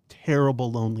suffers with terrible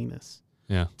loneliness.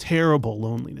 Yeah. Terrible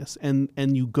loneliness. And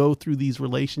you go through these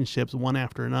relationships one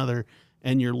after another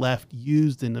and you're left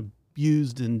used and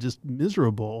abused and just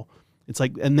miserable. It's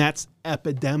like, and that's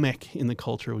epidemic in the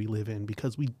culture we live in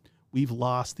because we've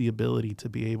lost the ability to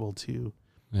be able to,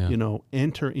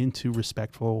 enter into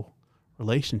respectful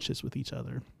relationships with each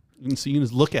other. And so you can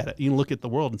just look at it. You can look at the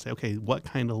world and say, okay, what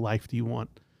kind of life do you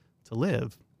want to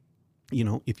live?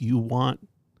 If you want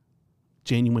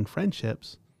genuine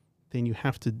friendships, then you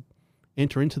have to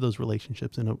enter into those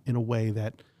relationships in a way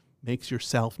that makes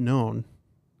yourself known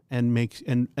and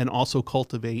and also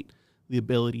cultivate the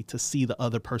ability to see the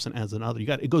other person as another.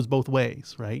 It goes both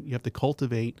ways, right? You have to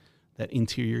cultivate that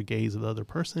interior gaze of the other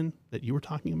person that you were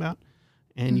talking about,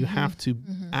 and you have to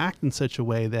act in such a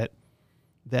way that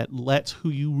lets who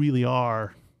you really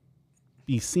are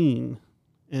be seen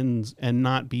and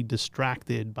not be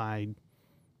distracted by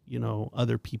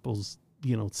other people's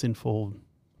sinful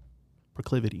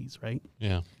proclivities, right?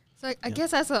 Yeah. So I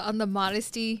guess on the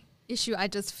modesty issue, I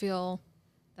just feel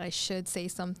that I should say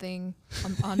something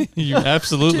on you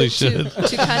absolutely should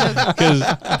to kind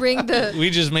of bring the. We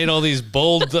just made all these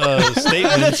bold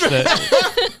statements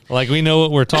that, like, we know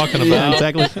what we're talking about. Yeah,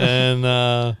 exactly. And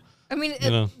I mean,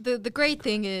 the great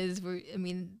thing is,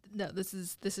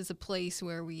 this is a place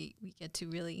where we get to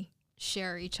really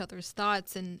share each other's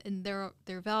thoughts and they're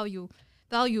valuable.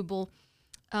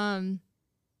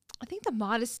 I think the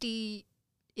modesty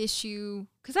issue,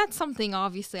 because that's something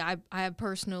obviously I have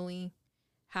personally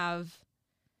have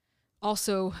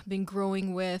also been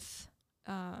growing with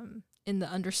in the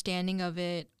understanding of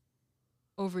it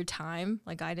over time.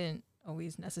 Like I didn't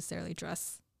always necessarily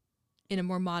dress in a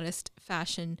more modest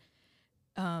fashion.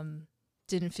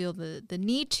 Didn't feel the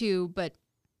need to, but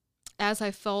as I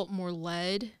felt more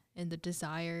led and the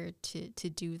desire to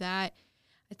do that,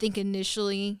 I think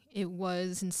initially it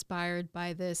was inspired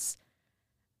by this,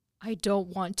 I don't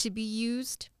want to be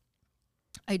used.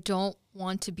 I don't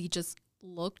want to be just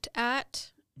looked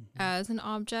at as an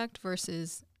object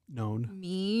versus known.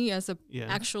 Me as a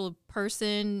actual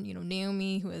person,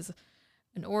 Naomi, who has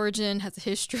an origin, has a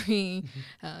history,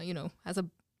 has a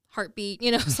heartbeat,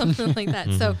 something like that.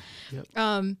 So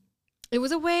it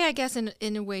was a way, I guess,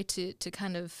 in a way to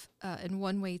kind of, in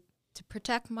one way, to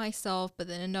protect myself, but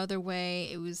then another way,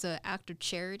 it was an act of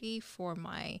charity for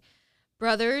my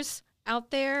brothers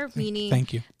out there, meaning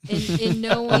thank you in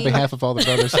knowing on behalf of all the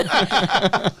brothers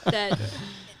that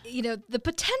the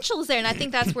potential is there, and I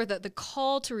think that's where the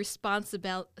call to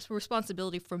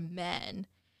responsibility for men,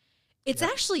 it's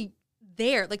actually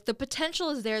there. Like the potential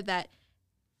is there that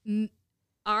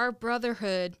our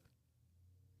brotherhood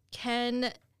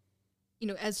can,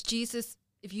 as Jesus.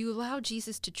 If you allow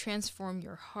Jesus to transform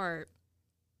your heart,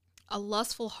 a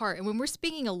lustful heart, and when we're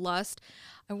speaking of lust,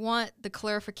 I want the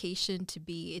clarification to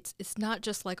be, it's not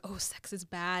just like, oh, sex is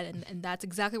bad, and that's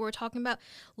exactly what we're talking about.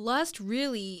 Lust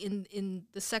really, in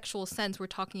the sexual sense, we're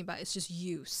talking about, it's just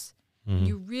use. Mm-hmm.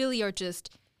 You really are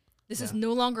just, this is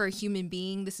no longer a human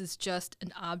being, this is just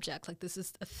an object, like this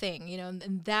is a thing,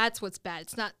 and that's what's bad.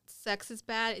 It's not sex is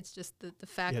bad, it's just the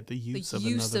fact the use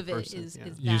of it is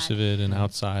bad. Use of it and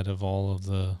outside of all of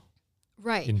the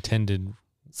intended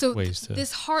ways to.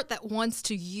 This heart that wants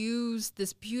to use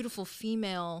this beautiful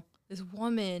female, this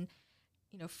woman,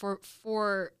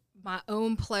 for my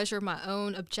own pleasure, my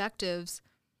own objectives,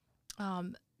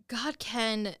 God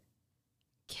can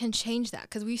can change that,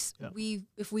 because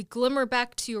if we glimmer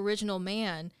back to original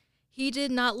man, he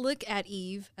did not look at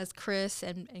Eve, as Chris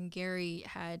and Gary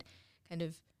had kind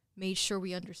of made sure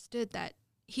we understood, that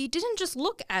he didn't just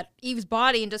look at Eve's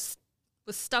body and just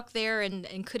was stuck there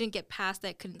and couldn't get past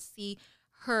that, couldn't see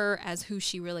her as who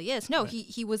she really is. No, right.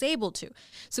 he was able to.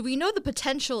 So we know the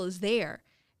potential is there,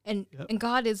 and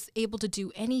God is able to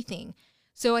do anything.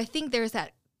 So I think there's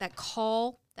that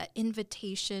call, that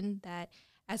invitation, that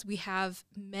as we have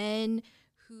men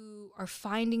who are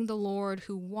finding the Lord,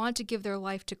 who want to give their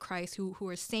life to Christ, who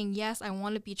are saying, yes, I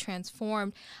want to be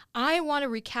transformed. I want to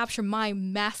recapture my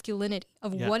masculinity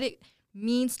of what it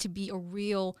means to be a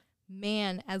real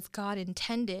man as God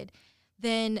intended.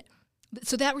 Then,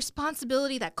 so that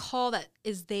responsibility, that call that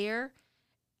is there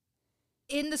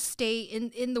in the state,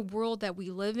 in the world that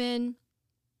we live in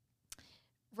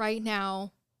right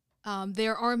now,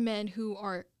 there are men who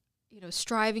are,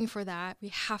 striving for that. We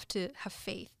have to have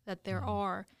faith that there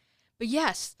are. But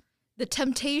yes, the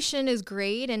temptation is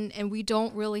great, and we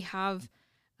don't really have,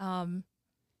 we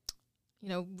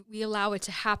allow it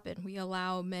to happen. We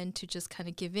allow men to just kind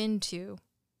of give in to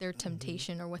their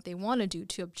temptation or what they want to do,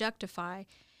 to objectify.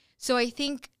 So I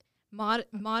think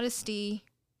modesty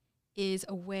is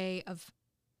a way of,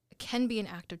 can be an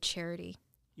act of charity.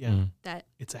 Yeah. That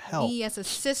it's a help. Me as a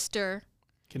sister,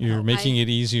 you're making it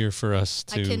easier for us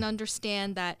to. I can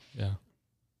understand that. Yeah.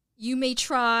 You may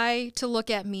try to look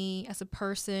at me as a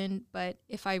person, but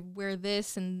if I wear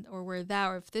this or wear that,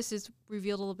 or if this is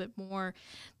revealed a little bit more,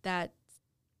 that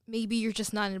maybe you're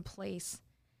just not in a place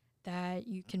that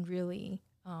you can really,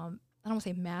 I don't want to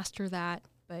say master that,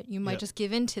 but you might just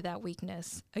give in to that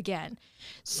weakness again.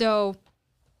 So,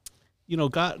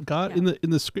 God in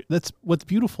the script, that's what's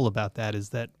beautiful about that, is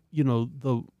that,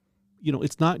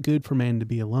 it's not good for man to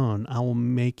be alone. I will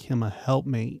make him a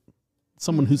helpmate,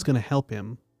 someone who's going to help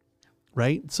him.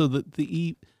 Right. So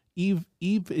the Eve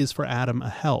is for Adam a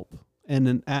help,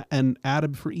 and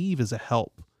Adam for Eve is a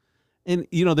help. And,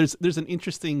 there's an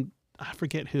interesting, I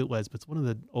forget who it was, but it's one of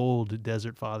the old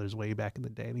desert fathers way back in the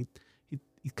day. And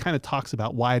he kind of talks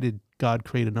about, why didn't God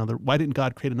create another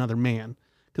man?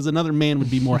 Because another man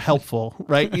would be more helpful,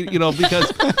 right?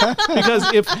 Because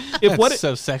if that's what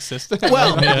so sexist.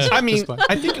 Well, I mean,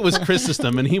 I think it was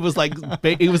Chrysostom, and he was like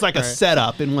a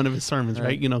setup in one of his sermons,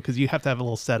 right? Because you have to have a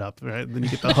little setup, right? Then you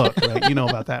get the hook, right? You know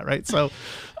about that, right? So,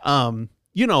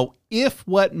 if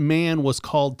what man was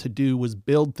called to do was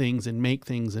build things and make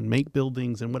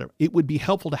buildings and whatever, it would be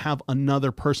helpful to have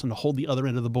another person to hold the other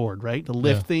end of the board, right? To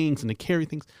lift things and to carry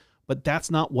things. But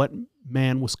that's not what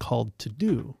man was called to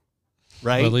do.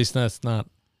 Right. Well, at least that's not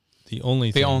the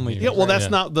only thing. Well, that's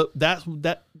not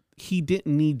that he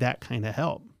didn't need that kind of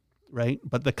help, right?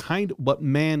 But what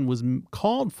man was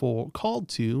called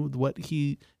to,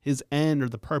 his end or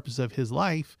the purpose of his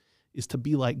life is to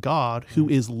be like God, who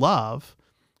is love.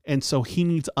 And so he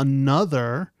needs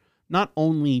another, not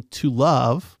only to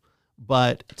love,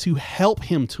 but to help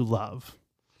him to love,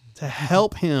 to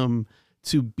help him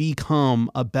to become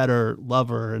a better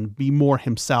lover and be more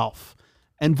himself.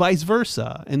 And vice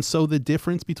versa. And so the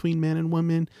difference between men and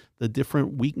women, the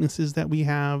different weaknesses that we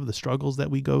have, the struggles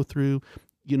that we go through,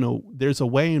 there's a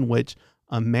way in which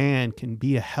a man can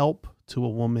be a help to a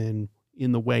woman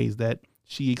in the ways that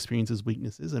she experiences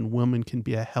weaknesses, and woman can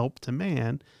be a help to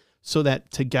man, so that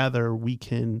together we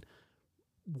can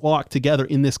walk together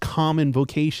in this common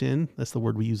vocation. That's the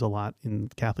word we use a lot in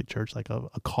the Catholic Church, like a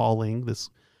calling, this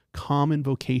common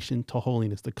vocation to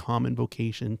holiness, the common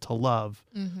vocation to love.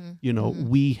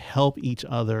 We help each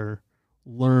other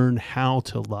learn how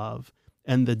to love,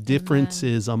 and the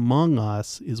differences among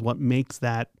us is what makes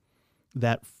that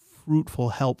fruitful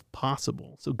help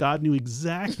possible. So God knew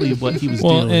exactly what he was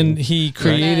doing. Well, and he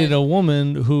created a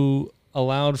woman who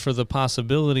allowed for the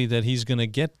possibility that he's going to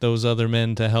get those other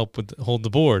men to help hold the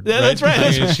board. Yeah, that's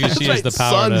right. She has the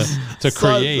power to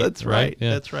create. That's right. Yeah.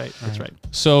 That's right.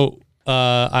 So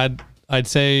I'd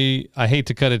say, I hate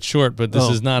to cut it short, but this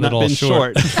is not at all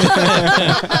short.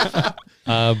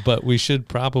 But we should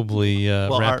probably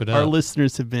wrap it up. Our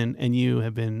listeners have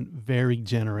been very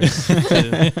generous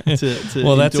to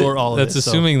endure all of this. That's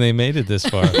assuming they made it this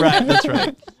far. Right, that's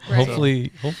right.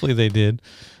 Hopefully they did.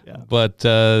 Yeah. But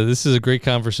this is a great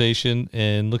conversation,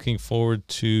 and looking forward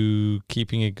to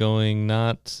keeping it going,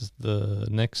 not the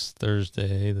next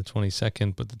Thursday, the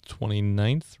 22nd, but the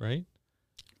 29th, right?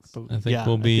 I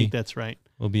think that's right.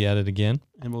 We'll be at it again.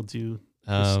 And we'll do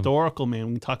historical man.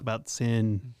 We can talk about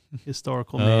sin,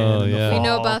 historical man. We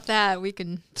know about that. We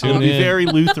can be very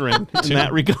Lutheran in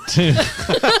that regard.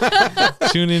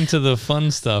 Tune into the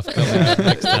fun stuff coming up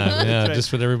next time. Yeah,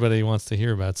 just what everybody wants to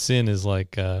hear about. Sin is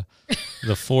like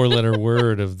the 4-letter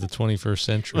word of the 21st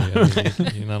century. I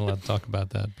mean, you're not allowed to talk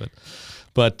about that, but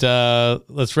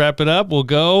let's wrap it up. We'll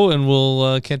go and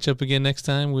we'll catch up again next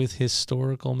time with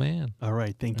Historical Man. All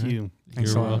right. Thank you.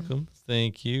 Thanks You're welcome.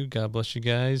 Thank you. God bless you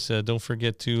guys. Don't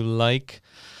forget to like,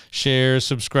 share,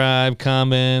 subscribe,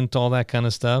 comment, all that kind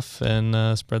of stuff,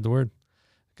 and spread the word.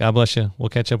 God bless you. We'll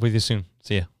catch up with you soon.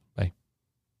 See ya.